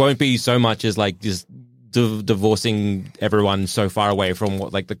thing, which won't be so much as like just divorcing everyone so far away from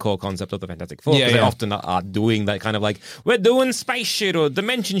what like the core concept of the Fantastic Four. Because they often are doing that kind of like, we're doing space shit or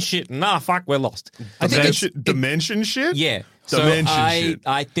dimension shit. Nah, fuck, we're lost. I think Dimension shit? Yeah. Dimension so shit.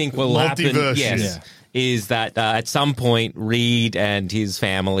 I think will happen, Multiverse yes, shit. is that at some point Reed and his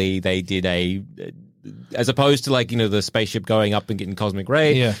family, they did as opposed to like, the spaceship going up and getting cosmic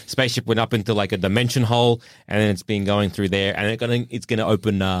ray, spaceship went up into like a dimension hole, and then it's been going through there, and it's gonna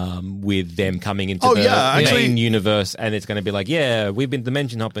open with them coming into the main universe, and it's gonna be like, yeah, we've been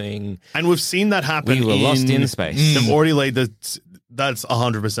dimension hopping, and we've seen that happen. We were lost in space. They've already laid that. That's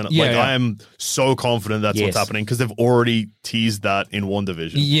 100%. I am so confident that's what's happening because they've already teased that in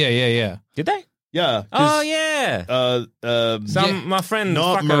WandaVision. Yeah. Did they? Yeah. Oh yeah. My friend,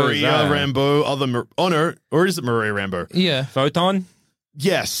 not fuckers, Maria Rambeau. Or is it Maria Rambeau? Yeah. Photon.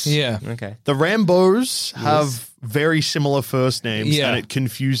 Yes. Yeah. Okay. The Rambos have very similar first names, Yeah. and it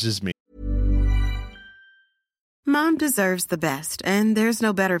confuses me. Mom deserves the best, and there's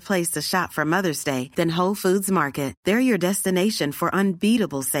no better place to shop for Mother's Day than Whole Foods Market. They're your destination for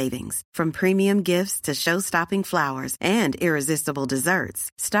unbeatable savings, from premium gifts to show-stopping flowers and irresistible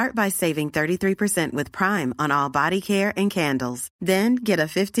desserts. Start by saving 33% with Prime on all body care and candles. Then get a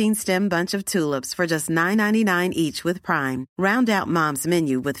 15-stem bunch of tulips for just $9.99 each with Prime. Round out Mom's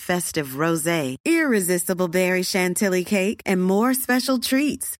menu with festive rosé, irresistible berry chantilly cake, and more special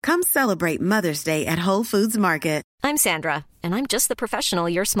treats. Come celebrate Mother's Day at Whole Foods Market. I'm Sandra, and I'm just the professional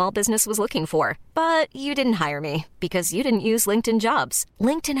your small business was looking for. But you didn't hire me because you didn't use LinkedIn Jobs.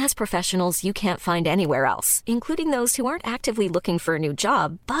 LinkedIn has professionals you can't find anywhere else, including those who aren't actively looking for a new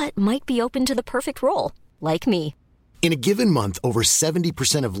job, but might be open to the perfect role, like me. In a given month, over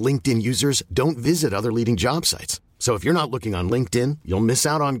 70% of LinkedIn users don't visit other leading job sites. So if you're not looking on LinkedIn, you'll miss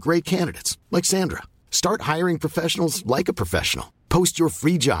out on great candidates like Sandra. Start hiring professionals like a professional. Post your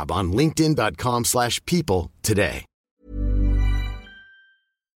free job on linkedin.com/people today.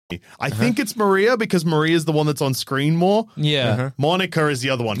 I think it's Maria because Maria is the one that's on screen more. Yeah. Monica is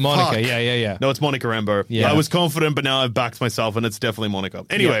the other one. Monica, Fuck. yeah. No, it's Monica Rambeau. Yeah. I was confident, but now I've backed myself, and it's definitely Monica.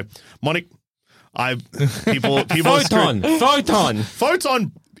 Anyway, Monica. People. Photon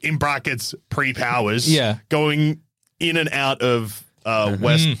in brackets pre-powers. Yeah. Going in and out of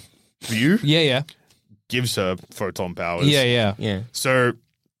West View. Yeah. Gives her photon powers. Yeah. So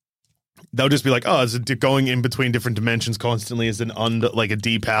they'll just be like, oh, is it going in between different dimensions constantly? Is it like a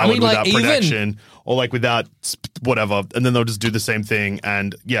depowered without protection or like without whatever? And then they'll just do the same thing.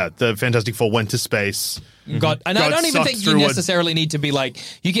 And yeah, the Fantastic Four went to space. And I don't even think you necessarily need to be like,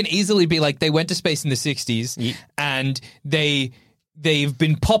 you can easily be like, they went to space in the 60s and they've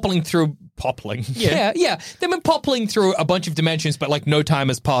been poppling. Yeah. They've been poppling through a bunch of dimensions, but like no time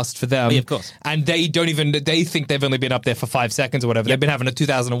has passed for them. Yeah, of course. And they think they've only been up there for 5 seconds or whatever. They've been having a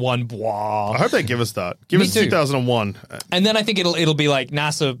 2001 blah. I hope they give us that. Give us 2001. And then I think it'll be like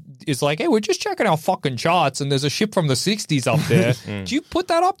NASA is like, hey, we're just checking our fucking charts and there's a ship from the 60s up there. Do you put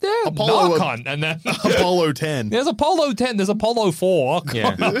that up there? Apollo, no, I can't. And then Apollo 10. There's Apollo 10. There's Apollo 4. Yeah.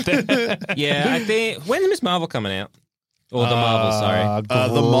 Up there. Yeah, I think, when's Miss Marvel coming out? Or the Marvel, sorry.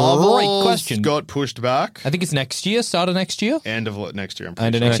 The Marvel question. got pushed back. I think it's next year, start of next year. End of next year.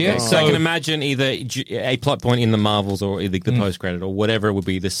 End of next year. So I can imagine either a plot point in the Marvels or either the post-credit or whatever it would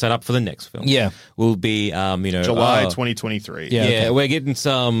be, the setup for the next film. Yeah. Will be, July 2023. Yeah, okay. We're getting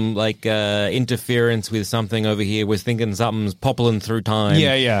some, like, interference with something over here. We're thinking something's poppling through time.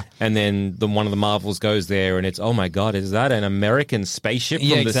 Yeah. And then one of the Marvels goes there and it's, oh my God, is that an American spaceship from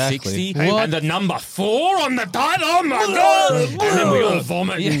the 60s? What? And the number 4 on the title? Oh my God! And then we all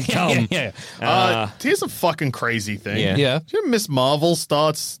vomit and come. Here's a fucking crazy thing. Yeah. Do you know Miss Marvel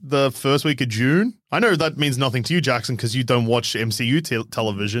starts the first week of June? I know that means nothing to you, Jackson, because you don't watch MCU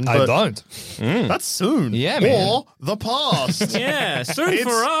television. I But don't. That's soon. Yeah, man. Or the past. Yeah, soon It's-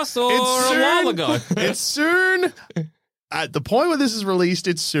 for us or it's a while soon. ago. It's soon. At the point where this is released,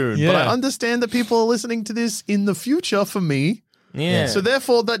 it's soon. But I Yeah. understand that people are listening to this in the future for me. Yeah. So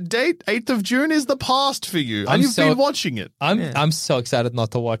therefore, that date, 8th of June, is the past for you. I'm And you've so- been watching it. I'm so excited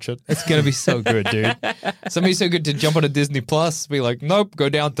not to watch it. It's gonna be so good, dude. It's gonna be so good to jump on a Disney Plus. Be like, nope, go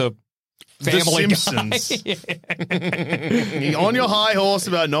down to Family The Simpsons. You're on your high horse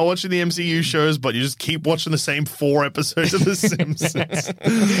about not watching the MCU shows, but you just keep watching the same 4 episodes of The Simpsons.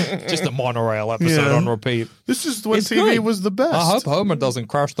 Just a monorail episode on repeat. This is when It's TV good. was the best. I hope Homer doesn't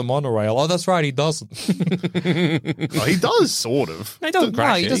crash the monorail. Oh, that's right, he doesn't. Oh, he does, sort of. They don't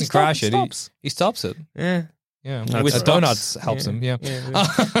crash he it. doesn't crash it. Stops. He stops it. Yeah. Yeah, With a donuts helps him. Yeah,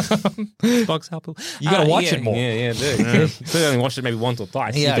 Box help. You gotta watch it more. Yeah, do. I only watched it maybe once or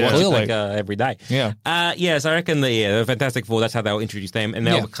twice. Yeah, You have to watch clearly. it like, every day. Yeah. So I reckon the Fantastic Four, that's how they'll introduce them, and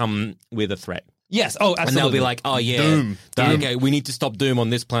they'll Yeah. come with a threat. Yes. Oh, absolutely. And they'll be like, oh, yeah. Doom. Okay, we need to stop Doom on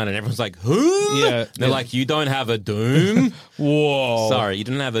this planet. Everyone's like, who? Yeah. They're like, you don't have a Doom? whoa. Sorry, you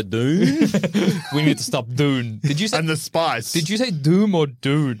don't have a Doom? We need to stop Dune. Did you say? And the spice. Did you say Doom or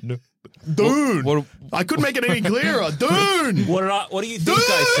Dune? Dune. What- I couldn't make it any clearer. Dune. What do you think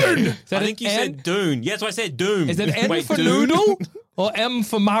I said? that I think an you N? said Dune. Yes, I said Doom. Is it N Wait, for Doom? noodle or M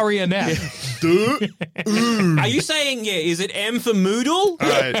for marionette? Dune. Are you saying, is it M for Moodle? All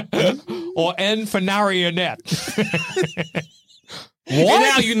right. Or N for narionette? In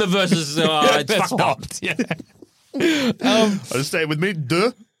our universe, it's That's fucked up. hot. Yeah. Just stay with me.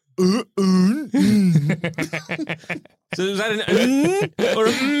 So is that an or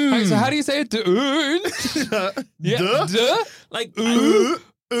a So how do you say it? Dune? Yeah. Duh. Duh? like Are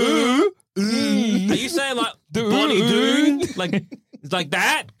you saying like Bonnie Doon? Like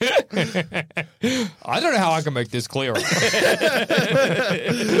that? I don't know how I can make this clearer.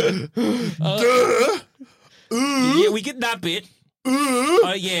 Yeah, we get that bit.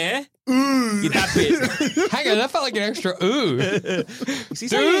 Oh, yeah. Get that bit. Hang on, that felt like an extra ooh. Is he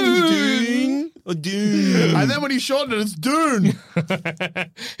saying Dune? Or Dune? And then when he shortened it, it's Dune.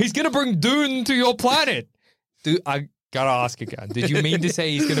 He's going to bring Dune to your planet. I gotta ask again. Did you mean to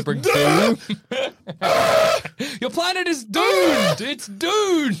say he's going to bring Dune? Your planet is doomed. It's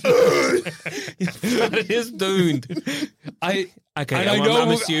doomed. Your planet is doomed. Okay, and I know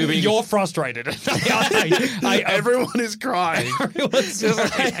I'm assuming you're frustrated. Everyone is crying. Everyone's just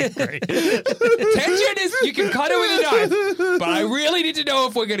angry. Tension is, you can cut it with a knife, but I really need to know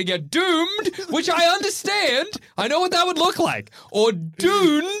if we're going to get doomed, which I understand. I know what that would look like. Or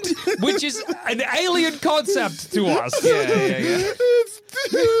doomed, which is an alien concept to us. Yeah.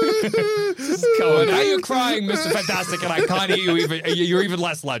 Now you're crying, Mr. Fantastic, and I can't hear you you're even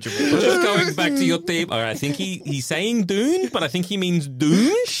less legible. Just going back to your theme. All right, I think he's saying Dune, but I think he means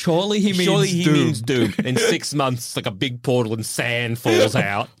Doom. Surely he means Doom. In 6 months, like a big portal and sand falls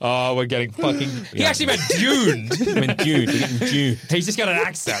out. Oh, we're getting fucking... He actually meant Dune. He meant Dune. We're getting Dune. He's just got an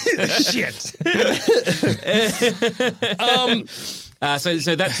accent. Shit. So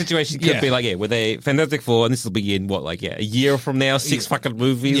that situation could be like, with a Fantastic Four, and this will be in a year from now, 6 fucking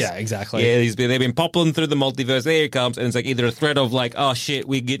movies. Yeah, exactly. Yeah, they've been popping through the multiverse. There it comes, and it's like either a threat of like, oh shit,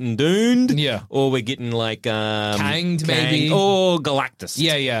 we're getting doomed, or we're getting like Kanged, maybe, or Galactus.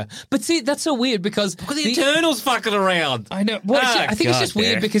 Yeah. But see, that's so weird because the Eternals fucking around. I know. Well, I think it's just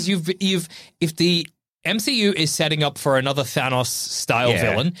weird because if the MCU is setting up for another Thanos-style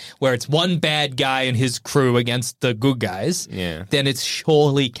villain, where it's one bad guy and his crew against the good guys, then it's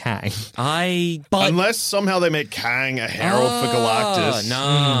surely Kang. Unless somehow they make Kang a herald for Galactus.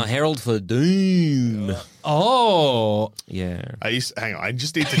 No, herald for Doom. Oh. Yeah. Hang on, I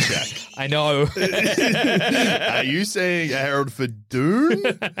just need to check. I know. Are you saying a herald for Doom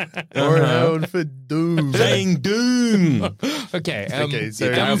or a herald for Doom? Saying Doom. Okay, so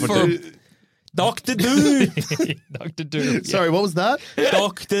Doctor Doom. Dr. Doom. Sorry, what was that?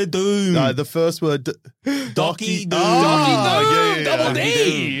 Doctor Doom. The first word. Docky Doom. Docky Doom. Double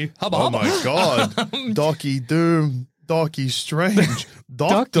D. Oh my God. Docky Doom. Docky Strange.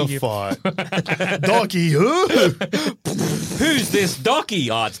 Doctor Fight. Docky who? Who's this Docky?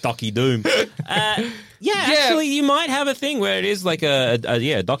 Oh, it's Docky Doom. Actually, you might have a thing where it is like a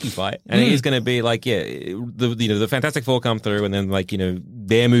Docky fight, and it is going to be like the Fantastic Four come through, and then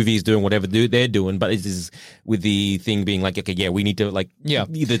their movie's doing whatever they're doing, but it is with the thing being like, okay, we need to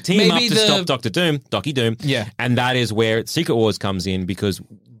either team up to stop Doctor Doom, Docky Doom, and that is where Secret Wars comes in because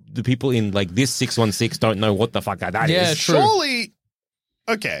the people in like this 616 don't know what the fuck that is. True. Surely,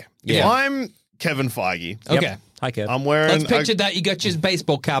 okay, if I'm Kevin Feige, okay. Hi, Kev. I'm wearing. Let's picture that you got your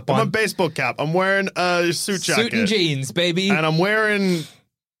baseball cap on. I'm a baseball cap. I'm wearing a suit jacket. Suit and jeans, baby. And I'm wearing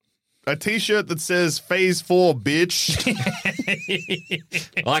a t-shirt that says Phase 4, bitch.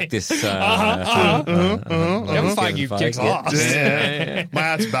 I like this. Kevin Feige kicks ass. Yeah. My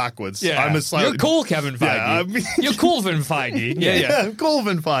hat's backwards. Yeah. I'm a slightly... You're cool, Kevin Feige. Yeah, You're Colvin Feige. Yeah. I'm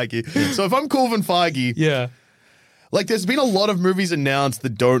Colvin Feige. So if I'm Colvin Feige, like there's been a lot of movies announced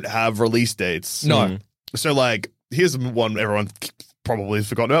that don't have release dates. No. So like, here's one everyone probably has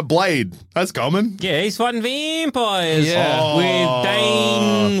forgotten about. Blade. That's coming. Yeah, he's fighting vampires Yeah. with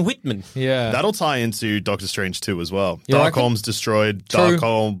Dane Whitman. Yeah. That'll tie into Doctor Strange 2 as well. You reckon? Darkholm's destroyed. True.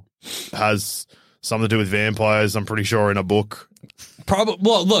 Darkholm has something to do with vampires, I'm pretty sure, in a book. Probably.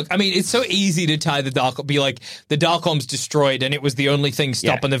 Well, look, I mean, it's so easy to tie the Darkholm's destroyed, and it was the only thing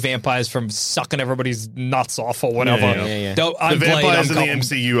stopping the vampires from sucking everybody's nuts off or whatever. Yeah. The vampires in the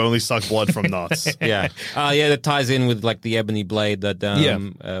MCU only suck blood from nuts. That ties in with like the ebony blade that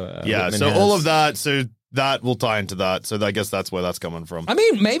Whitman so has. all of that, so that will tie into that. So I guess that's where that's coming from. I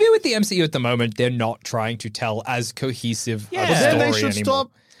mean, maybe with the MCU at the moment, they're not trying to tell as cohesive a story then they should anymore.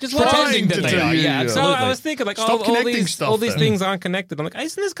 stop Just trying pretending that to they tell are. you. Yeah, So absolutely. I was thinking, like, Stop connecting all these stuff then. things aren't connected. I'm like,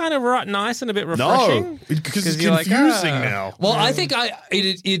 isn't this kind of nice and a bit refreshing? No, because it's you're like, confusing now. Well, I think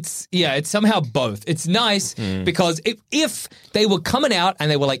it's somehow both. It's nice because if they were coming out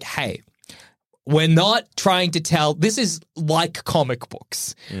and they were like, hey, we're not trying to tell, this is like comic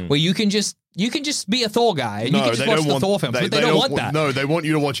books where you can just be a Thor guy and you can just watch the Thor films, but they don't want that. No, they want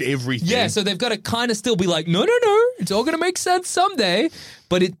you to watch everything. Yeah, so they've got to kind of still be like, no, it's all going to make sense someday.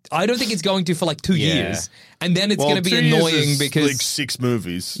 But I don't think it's going to for like 2 years. And then it's going to be 2 years annoying is because... like 6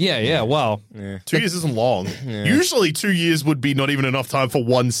 movies. Well... 2 years isn't long. Usually 2 years would be not even enough time for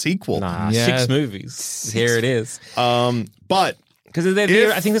one sequel. Nah, Yeah. 6 movies. Here it is. But... Because I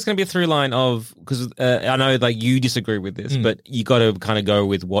think there's going to be a through line of, because I know like you disagree with this, but you got to kind of go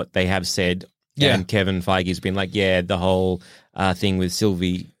with what they have said Yeah. And Kevin Feige's been like, the whole thing with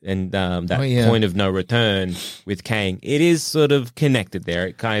Sylvie and that point of no return with Kang, it is sort of connected there.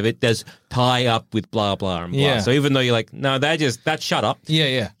 It does tie up with blah blah and blah. Yeah. So even though you're like, no, that shut up.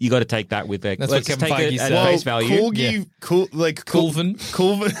 Yeah. You got to take that with That's let's what Kevin take Feige it said. at face value. Coolvin. Coolgie?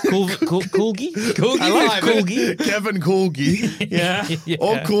 Coolgie. I like Coolgie. Kevin Coolgie. Yeah.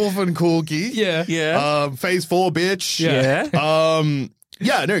 Or Coolvin Coolgie. Yeah. Yeah. Phase 4, bitch. Yeah.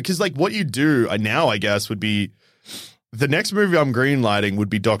 No, because like what you do now, I guess, would be the next movie I'm greenlighting would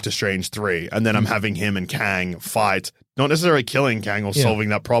be Doctor Strange 3, and then I'm having him and Kang fight, not necessarily killing Kang or solving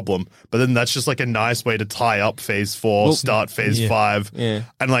that problem, but then that's just like a nice way to tie up Phase 4, start Phase 5, and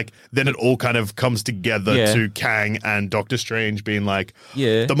like then it all kind of comes together to Kang and Doctor Strange being like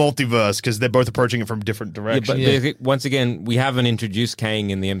the multiverse, because they're both approaching it from different directions. But once again, we haven't introduced Kang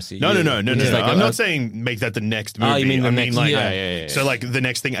in the MCU. No. Like, I'm not saying make that the next movie. Oh, you mean the next? Like, so like the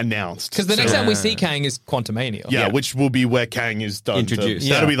next thing announced. Because the next time we see Kang is Quantumania. Yeah, which will be where Kang is done. Introduced.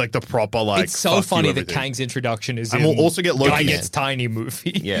 That'll be like the proper like. It's so fuck funny you that everything. Kang's introduction is And in we'll also get Loki. Guy Gets Tiny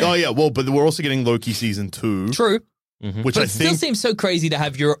movie. Yeah. Oh yeah, well, but we're also getting Loki season 2. True. Which But I it still think seems so crazy to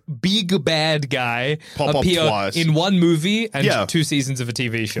have your big bad guy Pop up appear twice. in one movie and Yeah. 2 seasons of a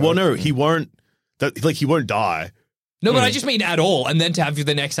TV show. Well, no, he won't. He won't die. No, but I just mean at all. And then to have you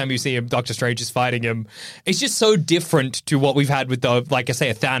the next time you see him, Doctor Strange is fighting him. It's just so different to what we've had with the, like I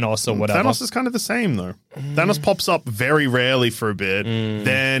say, a Thanos or whatever. Thanos is kind of the same though. Thanos pops up very rarely for a bit,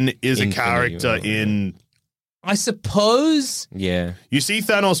 then is a Infinity character War. in. I suppose. Yeah. You see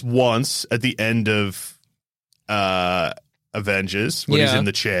Thanos once at the end of Avengers when he's Yeah. in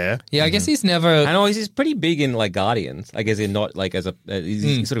the chair. Yeah, I guess he's never. I know he's pretty big in like Guardians. I guess in not like as a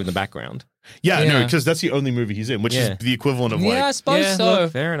he's sort of in the background. Yeah, Yeah. no, because that's the only movie he's in, which is the equivalent of like. Yeah, I suppose Yeah, so.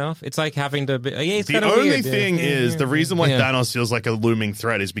 look, fair enough. It's like having to. It's The kind of only weird, thing is, the reason why Yeah. Thanos feels like a looming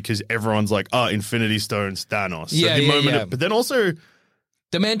threat is because everyone's like, Infinity Stones, Thanos. So Yeah, the yeah, moment yeah. but then also,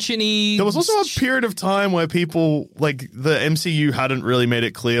 Dimension-y. there was also a period of time where people, like, the MCU hadn't really made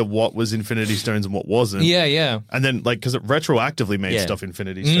it clear what was Infinity Stones and what wasn't. Yeah. And then, like, because it retroactively made Yeah. stuff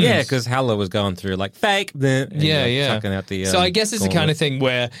Infinity Stones. Yeah, because Hella was going through like fake. Chucking out the. So I guess it's the kind of thing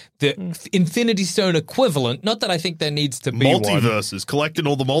where the Infinity Stone equivalent, not that I think there needs to be one. Multiverses, collecting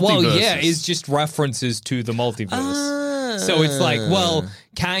all the multiverses. Well, yeah, is just references to the multiverse. So it's like, well,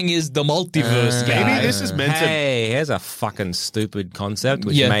 Kang is the multiverse guy. Maybe this is meant to. Hey, here's a fucking stupid concept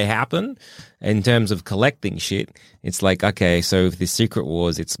which Yeah. may happen in terms of collecting shit. It's like, okay, so if the Secret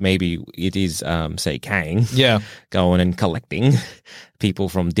Wars, it is say Kang, Yeah. going and collecting people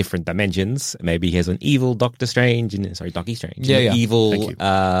from different dimensions. Maybe he has an evil Doctor Strange, Doctor Strange, Yeah, an yeah. evil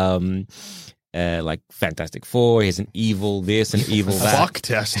like Fantastic Four. He has an evil this and evil that.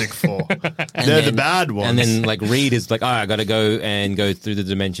 Fucktastic Four. They're the bad ones. And then like Reed is like, I gotta go through the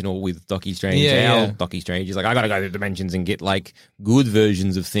dimensional with Doctor Strange. Yeah. Doctor Strange is like, I gotta go through dimensions and get like good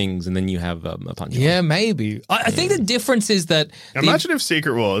versions of things, and then you have a bunch of Yeah, maybe. I think the difference is that Imagine if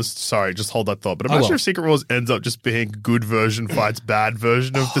Secret Wars, sorry, just hold that thought, but imagine well. if Secret Wars ends up just being good version fights bad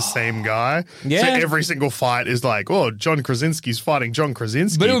version of the same guy. Yeah. So every single fight is like, John Krasinski's fighting John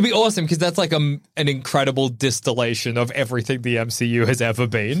Krasinski. But it would be awesome because that's like an incredible distillation of everything the MCU has ever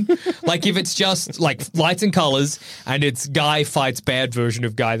been. Like if it's just like lights and colors and it's guy fights bad version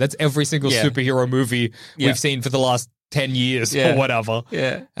of guy, that's every single superhero movie we've seen for the last 10 years or whatever.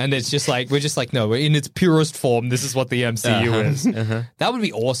 Yeah. And it's just like, we're just like, no, in its purest form, this is what the MCU is. That would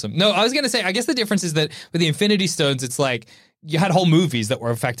be awesome. No, I was going to say, I guess the difference is that with the Infinity Stones, it's like you had whole movies that were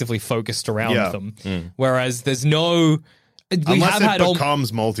effectively focused around them. Whereas there's no... Unless it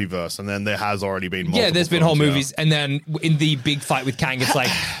becomes multiverse, and then there has already been multiple. Yeah, there's been films, whole movies, and then in the big fight with Kang, it's like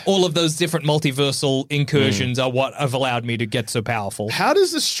all of those different multiversal incursions are what have allowed me to get so powerful. How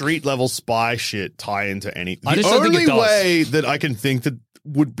does the street level spy shit tie into any? I The just don't think only it does. way that I can think that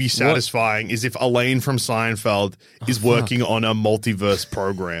would be satisfying is if Elaine from Seinfeld is working on a multiverse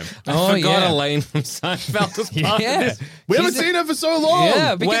program. I forgot Elaine from Seinfeld was part of this. We haven't seen her for so long.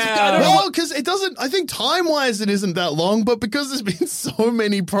 Yeah, because I don't know. Well, because it doesn't. I think time-wise it isn't that long, but because there's been so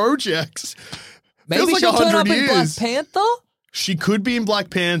many projects, Maybe feels like she'll turn up 100 in Black years. Panther. She could be in Black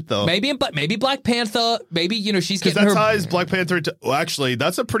Panther. Maybe Black Panther. Maybe she's Because getting that her. ties Black Panther into... Well, actually,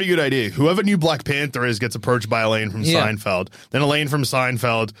 that's a pretty good idea. Whoever knew Black Panther is gets approached by Elaine from Yeah. Seinfeld. Then Elaine from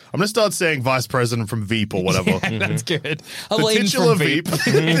Seinfeld... I'm going to start saying Vice President from Veep or whatever. Yeah, that's good. The Elaine titular from Veep.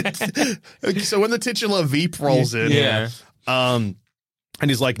 Okay, so when the titular Veep rolls in... Yeah. And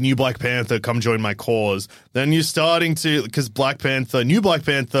he's like, new Black Panther, come join my cause. Then you're starting to, because new Black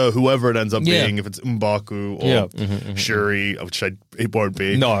Panther, whoever it ends up Yeah. being, if it's M'Baku or Shuri, which it won't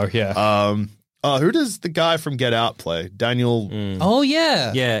be. No, yeah. Who does the guy from Get Out play? Daniel. Oh,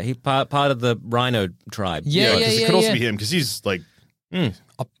 yeah. Yeah, he part of the Rhino tribe. Yeah, because it could also be him because he's like.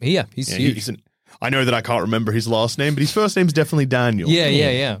 He's huge. I know that I can't remember his last name, but his first name's definitely Daniel.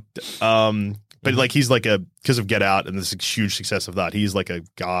 Yeah. But like he's like because of Get Out and the huge success of that, he's like a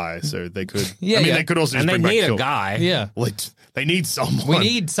guy. So they could. They could also. And just they bring need back a guy. Yeah. Well, they need someone. We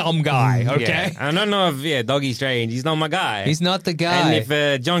need some guy, okay? Yeah. I don't know if Doggy Strange. He's not my guy. He's not the guy. And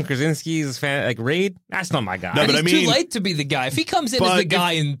if John Krasinski's like Reed, that's not my guy. No, but he's too late to be the guy. If he comes in as the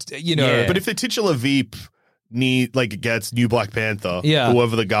guy and, But if the titular Veep gets new Black Panther,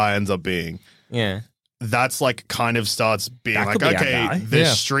 whoever the guy ends up being, that's like kind of starts being That like, could be our okay, guy. the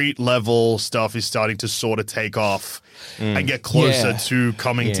street level stuff is starting to sort of take off and get closer to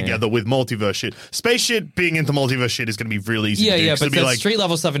coming together with multiverse shit. Space shit being into multiverse shit is going to be really easy to do. Yeah, but the like, street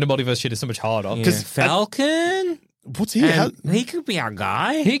level stuff into multiverse shit is so much harder. Because Falcon? What's he? He could be our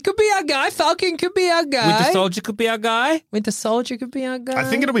guy. He could be our guy. Falcon could be our guy. Winter Soldier could be our guy. Winter Soldier could be our guy. I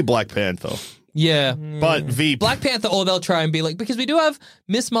think it'll be Black Panther. Yeah. But Veep. Black Panther, or they'll try and be like, because we do have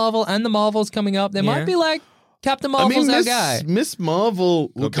Miss Marvel and the Marvels coming up, there might be like, Captain Marvel's our guy. Miss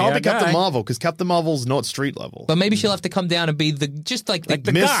Marvel can't be Captain guy. Marvel because Captain Marvel's not street level. But maybe she'll have to come down and be the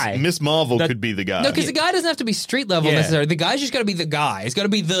guy. Miss Marvel could be the guy. No, because the guy doesn't have to be street level necessarily. The guy's just got to be the guy. It's got to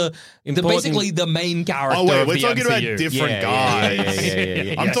be the basically the main character. Oh wait, of we're the talking MCU. about different guys.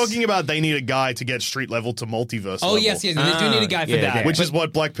 Yeah. I'm talking about they need a guy to get street level to multiverse. Oh level. yes, they do need a guy for that. Which is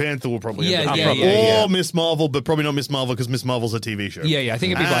what Black Panther will probably end up. Yeah. Or Miss Marvel, but probably not Miss Marvel because Miss Marvel's a TV show. Yeah, I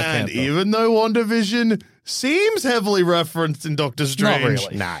think it'd be Black Panther. Even though WandaVision seems heavily referenced in Doctor Strange.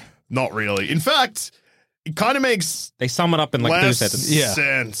 Not really. In fact, it kind of makes They sum it up in like 2 sentences.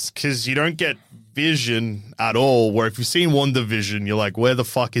 sense because you don't get Vision at all, where if you've seen WandaVision, you're like, where the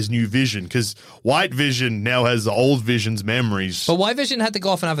fuck is New Vision? Because White Vision now has the old Vision's memories. But White Vision had to go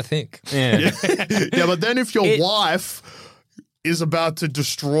off and have a think. Yeah. Yeah, but then if your wife is about to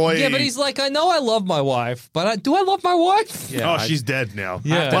destroy... Yeah, but he's like, I know I love my wife, but do I love my wife? Yeah, she's dead now.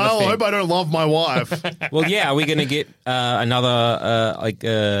 Yeah. Well, I hope I don't love my wife. Well, yeah, are we going to get another, a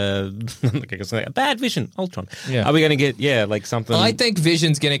bad Vision, Ultron? Yeah. Are we going to get, like something... I think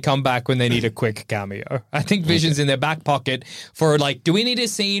Vision's going to come back when they need a quick cameo. I think Vision's in their back pocket for like, do we need a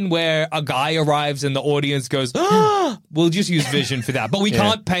scene where a guy arrives and the audience goes, we'll just use Vision for that. But we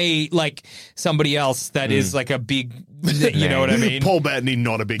can't pay like somebody else that is like a big, you know what I mean? Paul Bettany,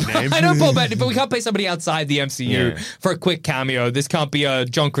 not a big name. I know Paul Bettany, but we can't pay somebody outside the MCU for a quick cameo. This can't be a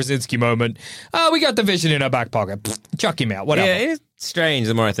John Krasinski moment. We got the Vision in our back pocket. Pfft, chuck him out, whatever. Yeah, it's strange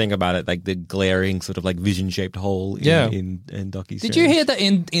the more I think about it, like the glaring sort of like Vision-shaped hole in Doctor Strange. Did you hear that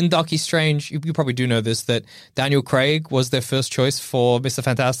in Doctor Strange, you probably do know this, that Daniel Craig was their first choice for Mr.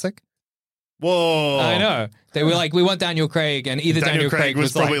 Fantastic? Whoa. I know. They were like, we want Daniel Craig, and either Daniel Craig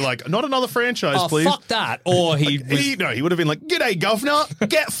was probably like, not another franchise, oh, please. fuck that. Or he was... he would have been like, g'day, governor,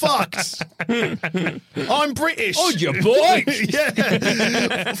 get fucked. I'm British. Oh, you boy.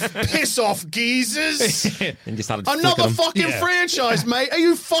 Yeah. Piss off, geezers. And just started Another flicking them. fucking franchise, mate. Are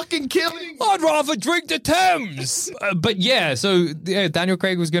you fucking kidding? I'd rather drink the Thames. But yeah, so Daniel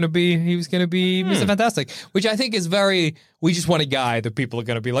Craig was going to be Mr. Fantastic, which I think is very, we just want a guy that people are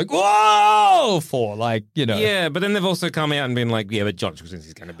going to be like, whoa, for, like, you know. Yeah, but then they've also come out and been like, yeah, but John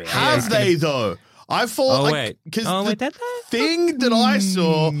Krasinski's going to be. Have they, though? I thought, because the thing that I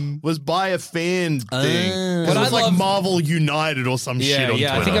saw was by a fan thing. But it was like Marvel United or some shit on Twitter.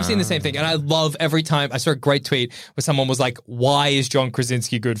 I think I've seen the same thing. And I love every time I saw a great tweet where someone was like, why is John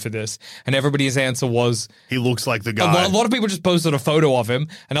Krasinski good for this? And everybody's answer was, he looks like the guy. A lot of people just posted a photo of him,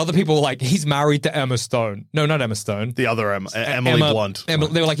 and other people were like, he's married to Emma Stone. No, not Emma Stone. The other Emily Blunt. They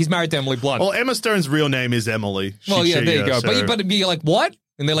were like, he's married to Emily Blunt. Well, Emma Stone's real name is Emily. There you go. So. But you're like, what?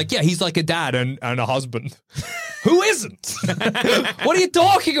 And they're like, yeah, he's like a dad and a husband. Who isn't? What are you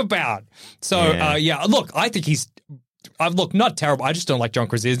talking about? So, look, I think look, not terrible. I just don't like John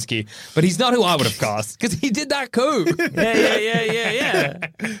Krasinski, but he's not who I would have cast because he did that coup. Yeah.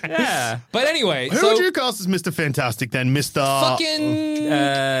 But anyway, who would you cast as Mr. Fantastic then, Mr. Fucking,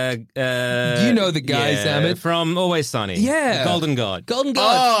 you know the guy, Zamet, from Always Sunny. Yeah, Golden God.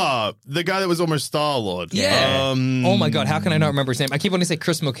 Ah, the guy that was almost Star-Lord. Yeah. Oh my God, how can I not remember his name? I keep wanting to say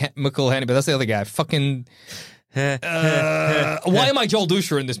Chris McElhenney, but that's the other guy. Fucking. Why am I Joel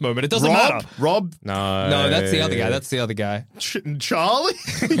Dusher in this moment? It doesn't matter. Rob? No, that's the other guy. That's the other guy. Charlie?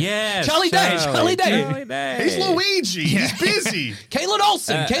 Yeah, Charlie Day. He's Luigi. He's busy. Caitlin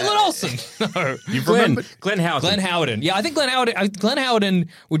Olsen. No, Glenn Howerton. Yeah, I think Glenn Howerton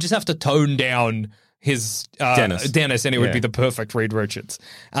would just have to tone down his Dennis. and it would be the perfect Reed Richards.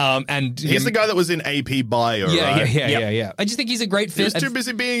 And He's the guy that was in AP Bio, right? Yeah. I just think he's a great fit. He was too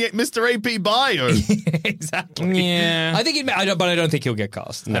busy being Mr. AP Bio. Exactly. Yeah. I think but I don't think he'll get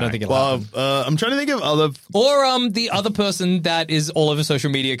cast. No. I don't think it'll happen. I'm trying to think of other... Or the other person that is all over social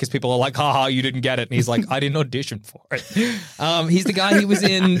media because people are like, haha, you didn't get it. And he's like, I didn't audition for it. He's the guy who was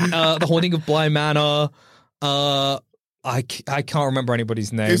in The Haunting of Bly Manor. I can't remember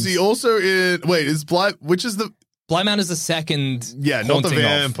anybody's name. Is he also in... Wait, which is the... Bly Manor is the second Yeah, not the haunting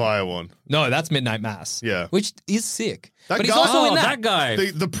vampire one. No, that's Midnight Mass. Yeah. Which is sick. That but guy- he's also in Oh, that. that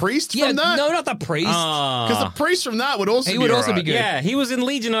guy. The priest Yeah, from that? no, not the priest. Because the priest from that would also He be would also alright. be good. Yeah, he was in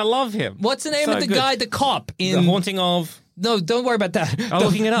Legion. I love him. What's the name So of the good. guy, the cop in... The Haunting of... No, don't worry about that. I'm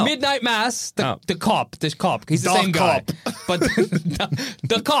looking it up. Midnight Mass, the cop. He's the The same guy. cop. But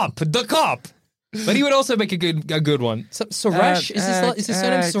the cop. But he would also make a good one. Suresh? Is his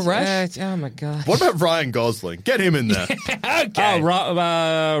surname Suresh? Oh my god. What about Ryan Gosling? Get him in there. Okay.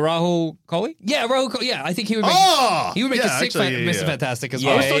 Rahul Kohli? Yeah, yeah, I think he would make yeah, a sick actually, yeah, Mr. yeah. Fantastic as I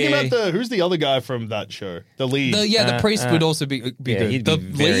well. was talking about who's the other guy from that show? The lead. The priest would also be good. he'd The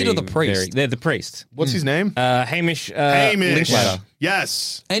be lead or the priest? They're the priest. What's his name? Hamish. Hamish. Linklater.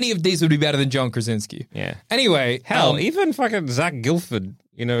 Yes. Any of these would be better than John Krasinski. Yeah. Anyway, Hell, even fucking Zach Gilford.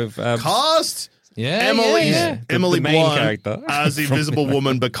 You know, Cast Emily Emily The main Blunt character. as the Invisible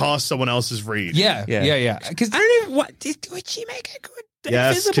Woman, but cast someone else's Reed. Yeah. Because I don't even. Would she make a good?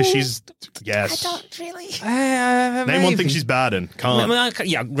 Yes, because Invisible? she's... Yes. I don't really. Name one thing she's bad in. Can't.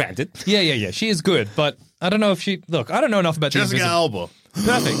 Yeah, granted. Yeah. She is good, but I don't know if she... Look, I don't know enough about Jessica the Alba.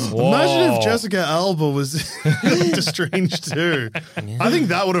 Perfect. Imagine if Jessica Alba was Doctor Strange too. I think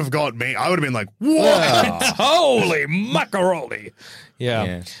that would have got me. I would have been like, what? Holy macaroni.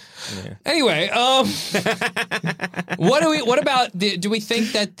 Yeah. Anyway, what about do we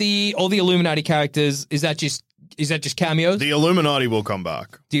think that all the Illuminati characters is that just cameos? The Illuminati will come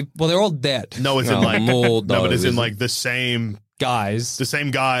back. Well, they're all dead. No, it's in like more, no, but it's in isn't like the same guys. The same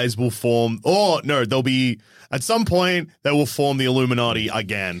guys will form. Oh no, they'll be at some point they will form the Illuminati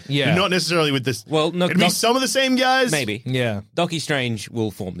again. Yeah. Not necessarily with this. Well, no, it'd be some of the same guys. Maybe. Yeah. Doctor Strange will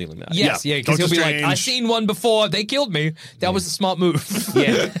form the Illuminati. Yes, Yeah. because he'll Doctor be like, Strange. I seen one before. They killed me. That was a smart move.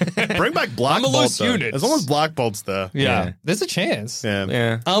 Yeah. Bring back Black I'm a Bolt. loose though. unit. As long as Black Bolt's there. Yeah. There's a chance. Yeah.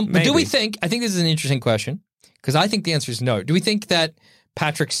 Yeah. But do we think, I think this is an interesting question, because I think the answer is no. Do we think that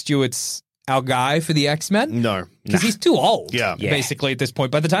Patrick Stewart's our guy for the X-Men? No. Because he's too old, Yeah. basically, at this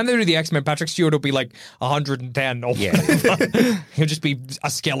point. By the time they do the X-Men, Patrick Stewart will be like 110 or Yeah. He'll just be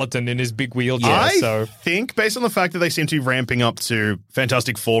a skeleton in his big wheelchair. I think, based on the fact that they seem to be ramping up to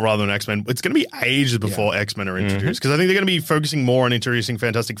Fantastic Four rather than X-Men, it's going to be ages before X-Men are introduced. Because I think they're going to be focusing more on introducing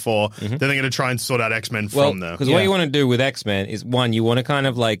Fantastic Four. Then they're going to try and sort out X-Men from there. Because what you want to do with X-Men is, one, you want to kind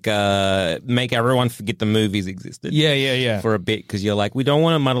of like make everyone forget the movies existed. Yeah. For a bit, because you're like, we don't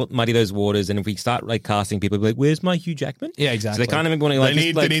want to muddy those waters. And if we start like casting people, be like, where's my Hugh Jackman? Yeah, exactly. So they kind of want to like,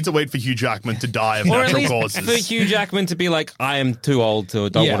 They need to wait for Hugh Jackman to die of or at natural least causes. for Hugh Jackman to be like, I am too old to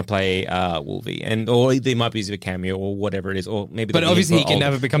don't want to play Wolvie, or they might be a cameo or whatever it is, or maybe. But obviously he can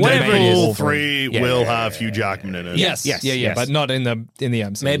never become the whatever main it is. Deadpool Wolverine. 3 will have Hugh Jackman in it. Yes, but not in the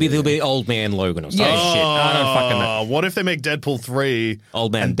MCU. Maybe there'll be Old Man Logan or something. Yeah. Shit, I don't fucking know. What if they make Deadpool 3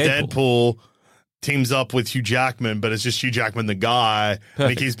 Old Man and Deadpool. Deadpool teams up with Hugh Jackman, but it's just Hugh Jackman the guy.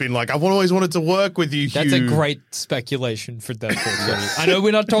 And he's been like, I've always wanted to work with you, Hugh. That's a great speculation for Deadpool 3. I know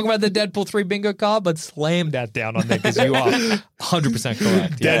we're not talking about the Deadpool 3 bingo card, but slam that down on there because you are 100%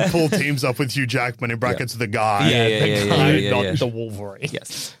 correct. Yeah. Deadpool teams up with Hugh Jackman in brackets the guy. The guy, not yeah. the Wolverine.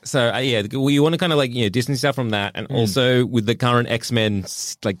 Yes. So you want to kind of like distance yourself from that, and also with the current X-Men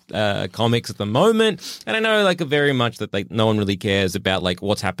comics at the moment. And I know like very much that like no one really cares about like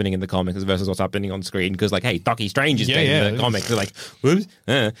what's happening in the comics versus what's happening on screen, because like, hey, Doctor Strange is dead in the comics. They're like, whoops.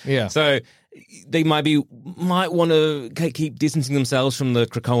 Yeah. So they might want to keep distancing themselves from the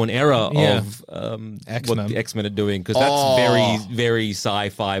Krakoan era of X-Men. what the X-Men are doing, because that's very, very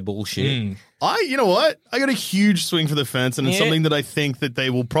sci-fi bullshit. You know what? I got a huge swing for the fence, and it's something that I think that they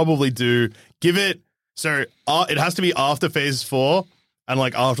will probably do. Give it, so it has to be after Phase 4 and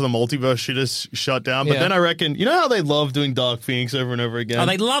like after the multiverse shit is shut down. But then I reckon, you know how they love doing Dark Phoenix over and over again? Oh,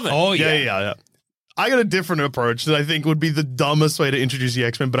 they love it. Oh, Yeah. I got a different approach that I think would be the dumbest way to introduce the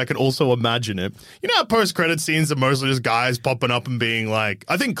X-Men, but I could also imagine it. You know how post-credit scenes are mostly just guys popping up and being like,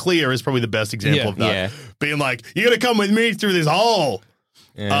 I think Clear is probably the best example of that. Yeah. Being like, you gotta come with me through this hole.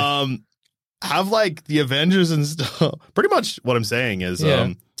 Yeah. Have like the Avengers and stuff. Pretty much what I'm saying is,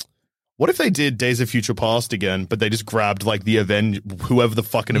 What if they did Days of Future Past again, but they just grabbed like whoever the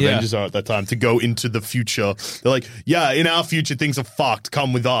fucking Avengers are at that time to go into the future? They're like, yeah, in our future things are fucked.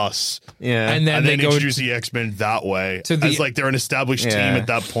 Come with us. Yeah, and then they introduce the X-Men that way as like they're an established team at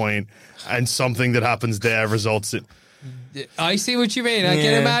that point, and something that happens there results in. I see what you mean. I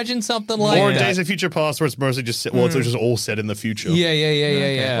can imagine something like or that. Days of Future Past, where it's mostly just it's just all set in the future.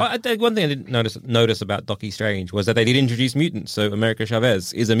 Yeah. Well, one thing I didn't notice about Doctor Strange was that they did introduce mutants. So America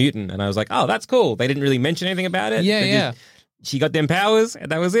Chavez is a mutant, and I was like, oh, that's cool. They didn't really mention anything about it. She got them powers,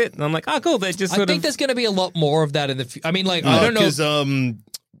 and that was it. And I'm like, oh, cool. They just I think there's going to be a lot more of that in the future. I mean, like, I don't know.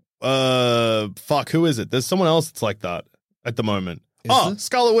 Because, who is it? There's someone else that's like that at the moment.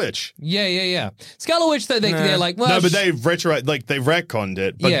 Scarlet Witch. Yeah. Scarlet Witch, they're like, well... No, but they've retconned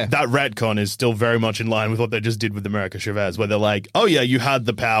it, but that retcon is still very much in line with what they just did with America Chavez, where they're like, oh yeah, you had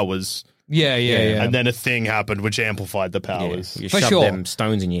the powers. Yeah. And then a thing happened which amplified the powers. You shoved them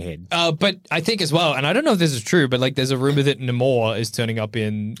stones in your head. But I think as well, and I don't know if this is true, but like there's a rumor that Namor is turning up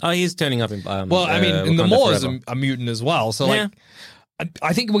in... Oh, he's turning up in... Namor is a mutant as well, so like...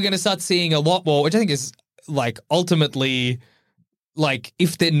 I think we're going to start seeing a lot more, which I think is like ultimately... Like,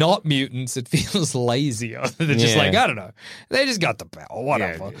 if they're not mutants, it feels lazier. They're just like, I don't know. They just got the power,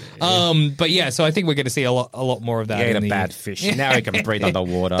 whatever. But yeah, so I think we're going to see a lot more of that. Yeah, bad fish. Now he can breathe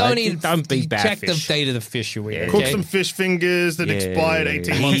underwater. Don't be bad check fish. the date of the fish you eat. Cook some fish fingers that expired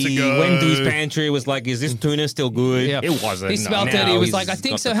 18 months ago. He went to his pantry, was like, is this tuna still good? Yeah. It wasn't. He smelled it. He was like, I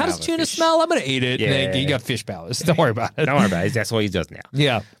think so. How does tuna smell? I'm going to eat it. And then he got fish powers. Don't worry about it. Don't worry about it. That's what he does now.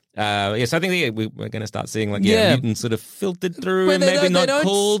 Yeah. So I think we're going to start seeing mutants sort of filtered through, and maybe not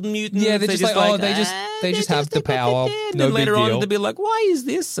called mutants. Yeah, they're just like, they just have the power. No big later deal. on, they'll be like, why is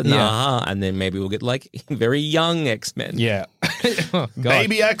this? And and then maybe we'll get like very young X-Men. Yeah,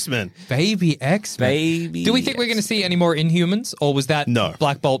 Baby X-Men. Baby X-Men. Do we think we're going to see any more Inhumans, or was that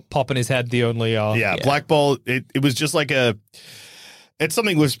Black Bolt popping his head the only? Black Bolt. It was just like a. It's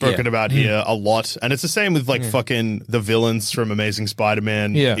something we've spoken about here a lot, and it's the same with like fucking the villains from Amazing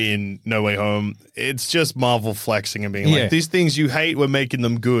Spider-Man in No Way Home. It's just Marvel flexing and being like, these things you hate, we're making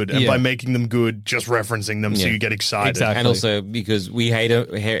them good, and by making them good, just referencing them so you get excited. Exactly. And also because we hate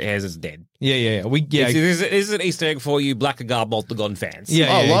it, Hairs is dead. Yeah. This is an Easter egg for you Black Boltagon fans.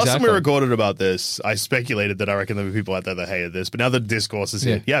 Last time we recorded about this, I speculated that I reckon there were people out there that hated this, but now the discourse is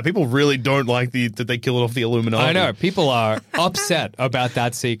here. Yeah, people really don't like that they killed off the Illuminati. I know. People are upset about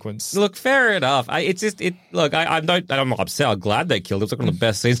that sequence. Look, fair enough. I'm not upset. I'm glad they killed it. It was like one of the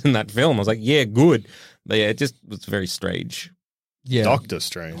best scenes in that film. I was like, yeah, good. But yeah, it just was very strange. Yeah. Doctor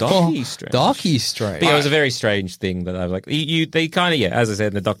Strange. Docky Strange. But yeah, it was a very strange thing that I was like, they kind of, as I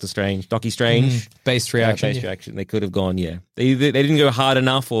said, the Docky Strange. Based reaction. They could have gone, They didn't go hard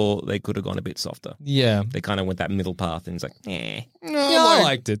enough, or they could have gone a bit softer. Yeah. They kind of went that middle path, and it's like, I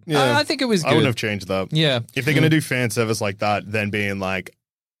liked it. Yeah. I think it was good. I wouldn't have changed that. Yeah. If they're going to do fan service like that, then being like,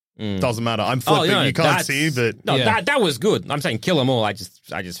 doesn't matter. I'm flipping. You can't see, but that was good. I'm saying kill them all. I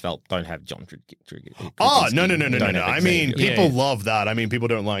just felt don't have John Trigger. No. I mean, people love that. I mean, people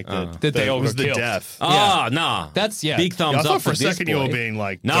don't like that they was the killed. death. Nah. That's big thumbs up. I thought for a second you were being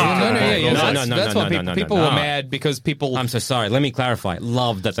like, no. That's why people were mad because people. I'm so sorry. Let me clarify.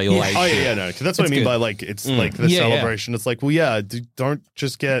 Love that they all. Because that's what I mean by like it's like the celebration. It's like, well, don't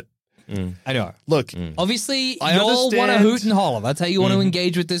just get. I know. Look, obviously, y'all want to hoot and holler. That's how you want to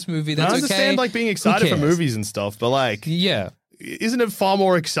engage with this movie. That's I understand, like, being excited for movies and stuff, but, like... Yeah. Isn't it far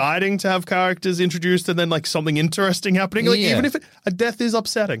more exciting to have characters introduced and then, like, something interesting happening? Like, even if a death is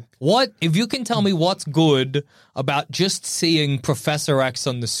upsetting. What, if you can tell me what's good about just seeing Professor X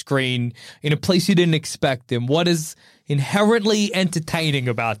on the screen in a place you didn't expect him, what is inherently entertaining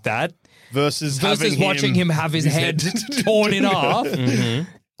about that? Versus watching him have his head torn in half.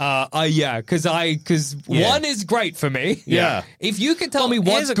 Because one is great for me. Yeah. If you can tell me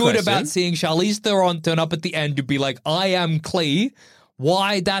what's good about seeing Charlize Theron turn up at the end to be like, I am Klee,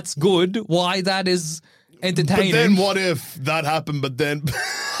 why that's good, why that is entertaining. But then what if that happened, but then...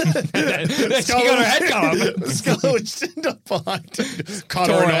 she got her head cut off. Scarlet Witch ended up behind her, cut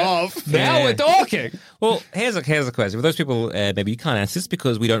her off. Now we're talking. Well, here's a question. For those people, maybe you can't answer this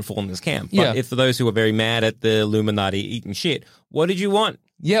because we don't fall in this camp. But if for those who are very mad at the Illuminati eating shit, what did you want?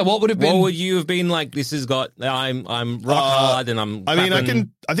 Yeah, what would have been? What would you have been like? This has got. I'm rock hard, and I'm. I mean,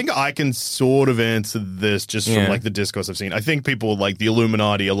 I think I can sort of answer this just from like the discourse I've seen. I think people like the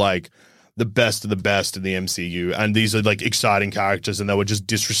Illuminati are like the best of the best in the MCU, and these are like exciting characters, and they were just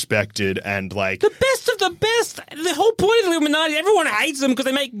disrespected and like the best best of the best. The whole point of the Illuminati, everyone hates them because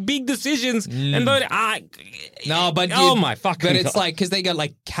they make big decisions. And oh my fucking But it's God. like, because they got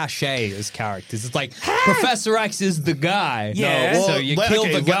like cachet as characters. It's like, Professor X is the guy. Yeah. So you kill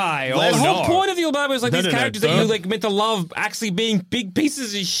the guy. the whole point of the Illuminati was like these characters that you like meant to love actually being big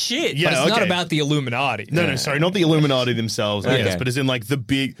pieces of shit. Yeah, But it's not about the Illuminati. No, sorry, not the Illuminati themselves, I guess, but as in like the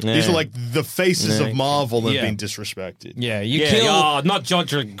big. These are like the faces of Marvel that have been disrespected. Yeah, you kill. not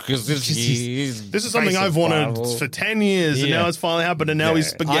Judge because this This is something I've wanted for 10 years, and now it's finally happened, and now he's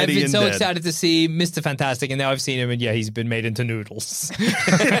spaghetti I've been and so dead. excited to see Mr. Fantastic, and now I've seen him, and he's been made into noodles.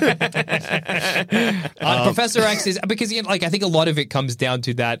 Professor X is because I think a lot of it comes down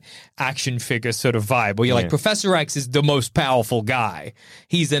to that action figure sort of vibe, where you're like, Professor X is the most powerful guy.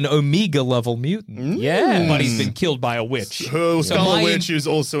 He's an Omega level mutant, but he's been killed by a witch. Scarlet Witch is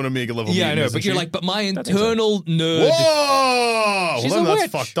also an Omega level mutant. I know, but you're like, but my internal nerd. Whoa! She's well, then a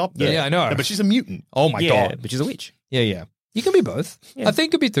that's witch. fucked up. Then. Yeah, I know. Yeah, but she's a mutant. Oh my god, but she's a witch. Yeah. You can be both. I think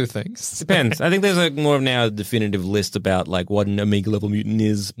it could be two things. Depends. I think there's more of now a definitive list about like what an Omega level mutant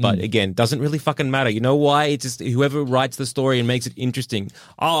is, but again, doesn't really fucking matter. You know why? It's just whoever writes the story and makes it interesting.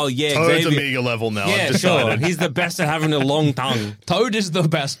 Oh yeah, Toad's Xavier. Omega level now. Yeah, I've decided. sure. He's the best at having a long tongue. Toad is the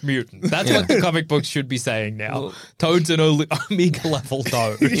best mutant. That's what the comic books should be saying now. Toad's an Omega level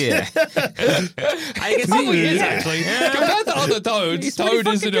Toad. Yeah. I guess Probably is, actually. Compared to other Toads, He's pretty Toad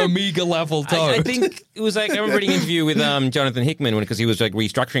is an fucking good. Omega level Toad. I think it was like I remember reading an interview with Jonathan Hickman because he was like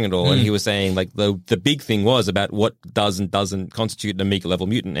restructuring it all, and he was saying like the big thing was about what does and doesn't constitute an Omega level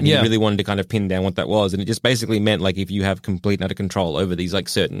mutant, and he really wanted to kind of pin down what that was, and it just basically meant like if you have complete and utter control over these like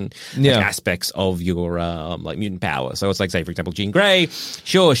certain aspects of your like mutant power. So it's like, say for example, Jean Grey,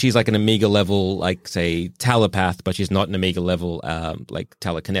 sure, she's like an Omega level like say telepath, but she's not an Omega level like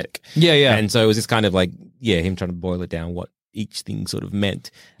telekinetic. Yeah. And so it was this kind of like him trying to boil it down what each thing sort of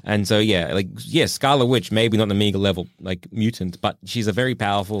meant. And so, Scarlet Witch, maybe not an Omega level, like, mutant, but she's a very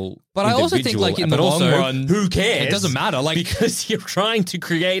powerful But I also think, like, in the long run, who cares? it doesn't matter. Like, because you're trying to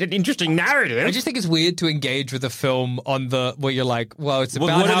create an interesting narrative. I just think it's weird to engage with a film on where you're like, well, it's about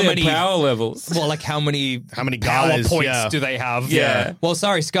what how are their many power levels. Well, like how many guys, power points do they have? Yeah. Well,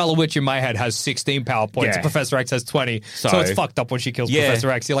 sorry, Scarlet Witch in my head has 16 power points. Yeah. Professor X has 20. So it's fucked up when she kills Yeah.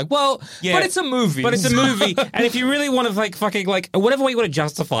 Professor X. You're like, well, but it's a movie. But it's a movie. And if you really want to, like, fucking, like, whatever way you want to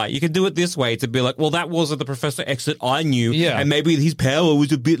justify it, you can do it this way to be like, well, that wasn't the Professor X that I knew. Yeah. And maybe his power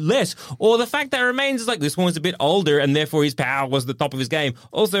was a bit less. Or the fact that remains is like, this one was a bit older and therefore his power was the top of his game.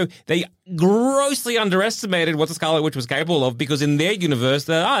 Also, they grossly underestimated what the Scarlet Witch was capable of because in their universe,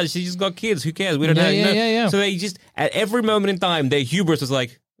 she just got kids. Who cares? We don't know. Yeah. So they just, at every moment in time, their hubris was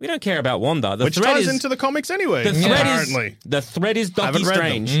like, we don't care about Wanda. Which ties into the comics anyway. The thread is Doctor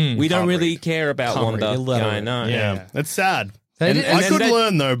Strange. We don't really care about Wanda. Read. I know. Yeah, it's sad. And I could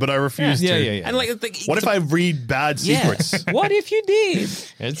learn though, but I refuse to. Yeah. And like, What if I read bad secrets? What if you did?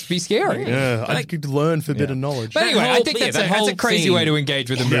 It'd be scary. Yeah, I could learn forbidden knowledge. But anyway, I think that that's whole a crazy scene- way to engage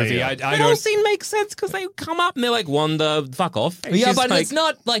with a movie. yeah. I That whole don't. scene makes sense because they come up and they're like, Wanda, fuck off. And Yeah, she's but like, it's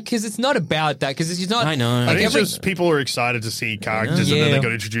not like because it's not about that because it's not. I know. I Like think it's every, just people are excited to see characters and then Yeah. they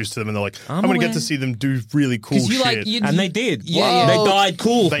got introduced to them and they're like, I'm I'm going to get aware. to see them do really cool 'cause you shit. like, you, And they did. Yeah. They died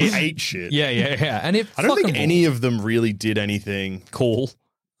cool. They ate shit. Yeah. And it. I don't think fucking any of them really did anything cool.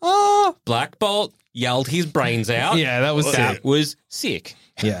 Black Bolt yelled his brains out. Yeah, that was sick. That was sick.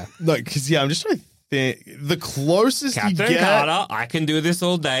 Yeah. No, because, I'm just trying to think. The closest Captain you get... Carter, I can do this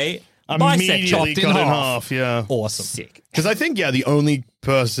all day. Bicep Immediately chopped cut in in half. half, yeah. Awesome. Sick. Because I think, the only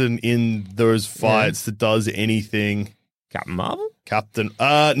person in those fights that does anything... Captain Marvel? Captain...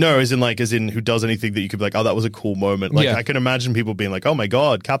 no, as in who does anything that you could be like, oh, that was a cool moment. Like, Yeah. I can imagine people being like, oh my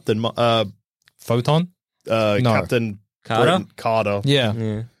god, Captain... Photon. Captain... Carter? Britain Carter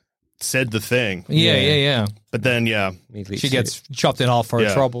Yeah. said the thing. Yeah. But then, She gets chopped in half for her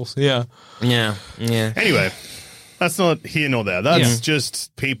Yeah. troubles. Yeah. Yeah. Anyway, that's not here nor there. That's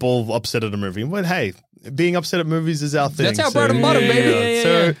just people upset at a movie. But hey, being upset at movies is our thing. That's our bread and butter, baby. Yeah.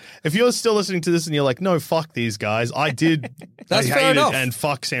 So if you're still listening to this and you're like, no, fuck these guys, I did That's I fair hate enough. it and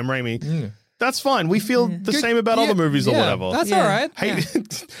fuck Sam Raimi. That's fine. We feel the same about Yeah, other movies or yeah, whatever. That's all right.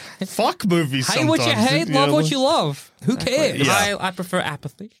 Hate, fuck movies Hate sometimes. what you hate, love what you love. Who cares? Yeah. I prefer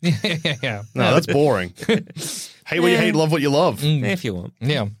apathy. Yeah. No, that's boring. Hate what you hate, love what you love. If you want.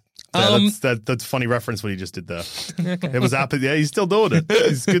 Yeah. Yeah, that's a funny reference what he just did there. It was apathy. Yeah, he's still doing it.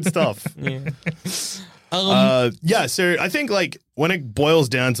 It's good stuff. So I think like when it boils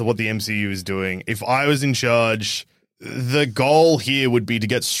down to what the MCU is doing, if I was in charge, the goal here would be to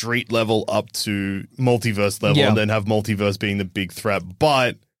get street level up to multiverse level and then have multiverse being the big threat.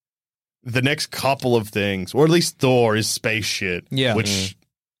 But the next couple of things, or at least Thor is space shit, which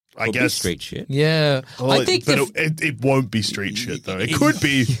I Could be guess street shit. Yeah. I think but it won't be street shit though. It could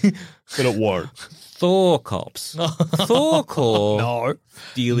be, but it won't. Thor cops. Thor Corps No.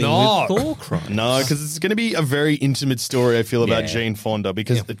 dealing No. with Thor crime. No, because it's going to be a very intimate story, I feel, about Yeah. Jane Fonda.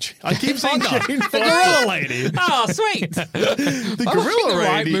 Because I keep saying Jane The Fonda. gorilla lady. Oh, sweet. The Am I watching gorilla the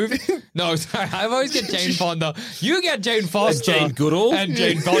right lady. movie? No, sorry. I always get Jane Fonda. You get Jane Foster. Jane Goodall. And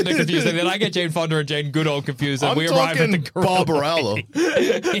Jane Fonda confused. And then I get Jane Fonda and Jane Goodall confused. And I'm we arrive at the talking gorilla. Barbarella.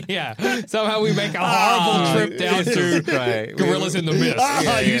 lady. Yeah. Somehow we make a horrible trip down to Right. Gorillas in the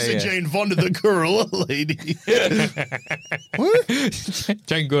Mist. You said Jane Fonda, the gorilla lady.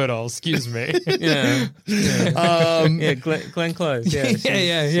 Jane Goodall, excuse me. Yeah. Yeah, Glenn Close. Yeah.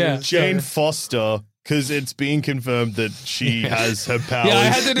 yeah. Jane Foster, because it's being confirmed that she has her powers. Yeah, I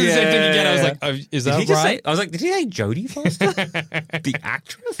had to do the same thing again. I was like, is Did that he just right? say? I was like, did he say Jodie Foster, the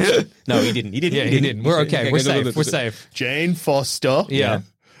actress? No, he didn't. Yeah, he didn't. We're okay. We're safe. We're safe. Jane Foster. Yeah.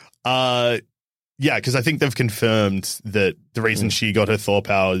 Yeah, because I think they've confirmed that the reason she got her Thor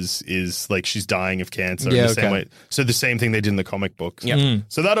powers is like she's dying of cancer in Yeah, the same okay. way. So the same thing they did in the comic books. Yeah.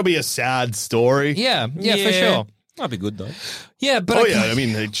 So that'll be a sad story. Yeah, for sure. That'd be good though. Yeah, but Oh yeah, I mean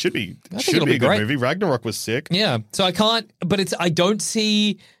it should be it'll be be a good great. movie. Ragnarok was sick. Yeah, so I can't. But it's I don't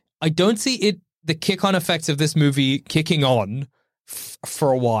see it the kick-on effects of this movie kicking on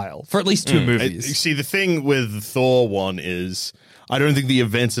for a while, for at least two You movies. see, the thing with the Thor one is I don't think the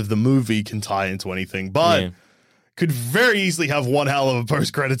events of the movie can tie into anything, but could very easily have one hell of a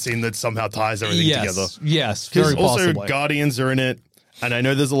post-credit scene that somehow ties everything together. Yes, Because very also possibly. Guardians are in it, and I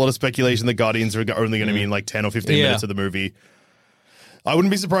know there's a lot of speculation that Guardians are only going to be in like 10 or 15 Yeah. minutes of the movie. I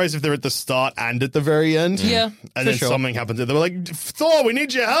wouldn't be surprised if they're at the start and at the very end. Yeah, And for then sure. something happens. They were like, Thor, we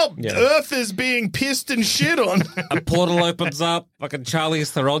need your help. Yeah. Earth is being pissed and shit on. A portal opens up. Fucking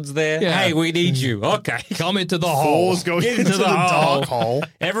Charlize Theron's there. Yeah. Hey, we need you. Okay. Come into the hole. Thor's going Get into the dark hole. hole.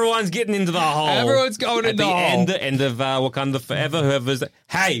 Everyone's getting into the hole. Everyone's going At in the hole. end of Wakanda Forever. Whoever's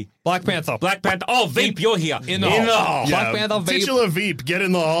hey, Black Panther. Black Panther. Oh, Veep, you're here. In the hole. Black Panther, Veep. Titular Veep, get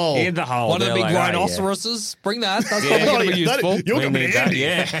in the hole. In the hole. One of the They're big like, rhinoceroses. Bring that. That's Yeah. probably going to be That- useful. you're We going to be need that. handy.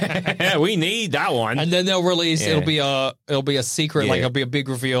 Yeah. We need that one. And then they'll release. Yeah. It'll be a secret. Like Yeah. it'll be a big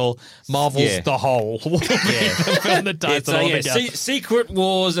reveal. Marvel's Yeah. The Hole. Will be the film that ties It's it all yeah, together. Secret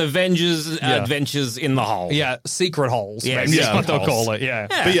Wars, Avengers, Adventures in the Hole. Yeah, secret holes. Yeah, maybe is secret what they'll holes. call it. Yeah.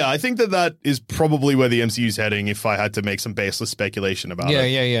 But yeah, I think that is probably where the MCU's heading if I had to make some baseless speculation about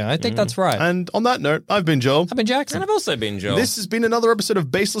it. Yeah. I think that's right. And on that note, I've been Joel. I've been Jackson. And I've also been Joel. This has been another episode of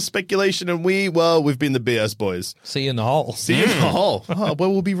Baseless Speculation, and we've been the BS Boys. See you in the hole. See you in the hole. Oh,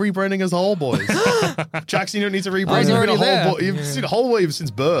 well, we'll be rebranding as Hole Boys. Jackson, you don't need to rebrand. I was You've been already a there. Hole Boy. You've seen a Hole Boy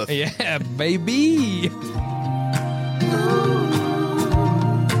since birth. Yeah, baby.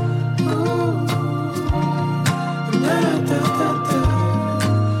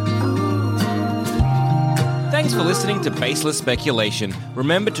 Thanks for listening to Baseless Speculation.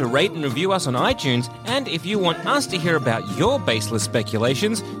 Remember to rate and review us on iTunes, and if you want us to hear about your baseless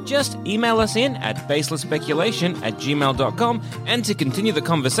speculations, just email us in at baselessspeculation@gmail.com, and to continue the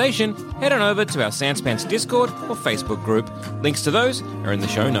conversation, head on over to our Sanspants Discord or Facebook group. Links to those are in the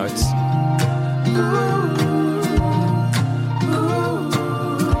show notes.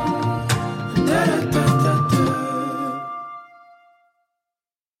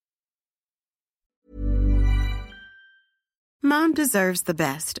 Mom deserves the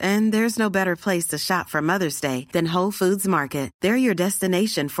best, and there's no better place to shop for Mother's Day than Whole Foods Market. They're your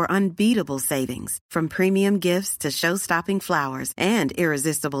destination for unbeatable savings, from premium gifts to show-stopping flowers and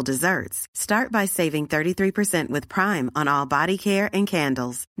irresistible desserts. Start by saving 33% with Prime on all body care and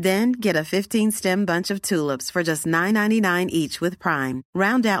candles. Then get a 15-stem bunch of tulips for just $9.99 each with Prime.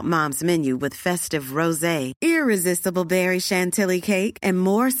 Round out Mom's menu with festive rosé, irresistible berry chantilly cake, and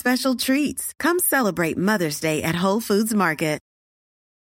more special treats. Come celebrate Mother's Day at Whole Foods Market.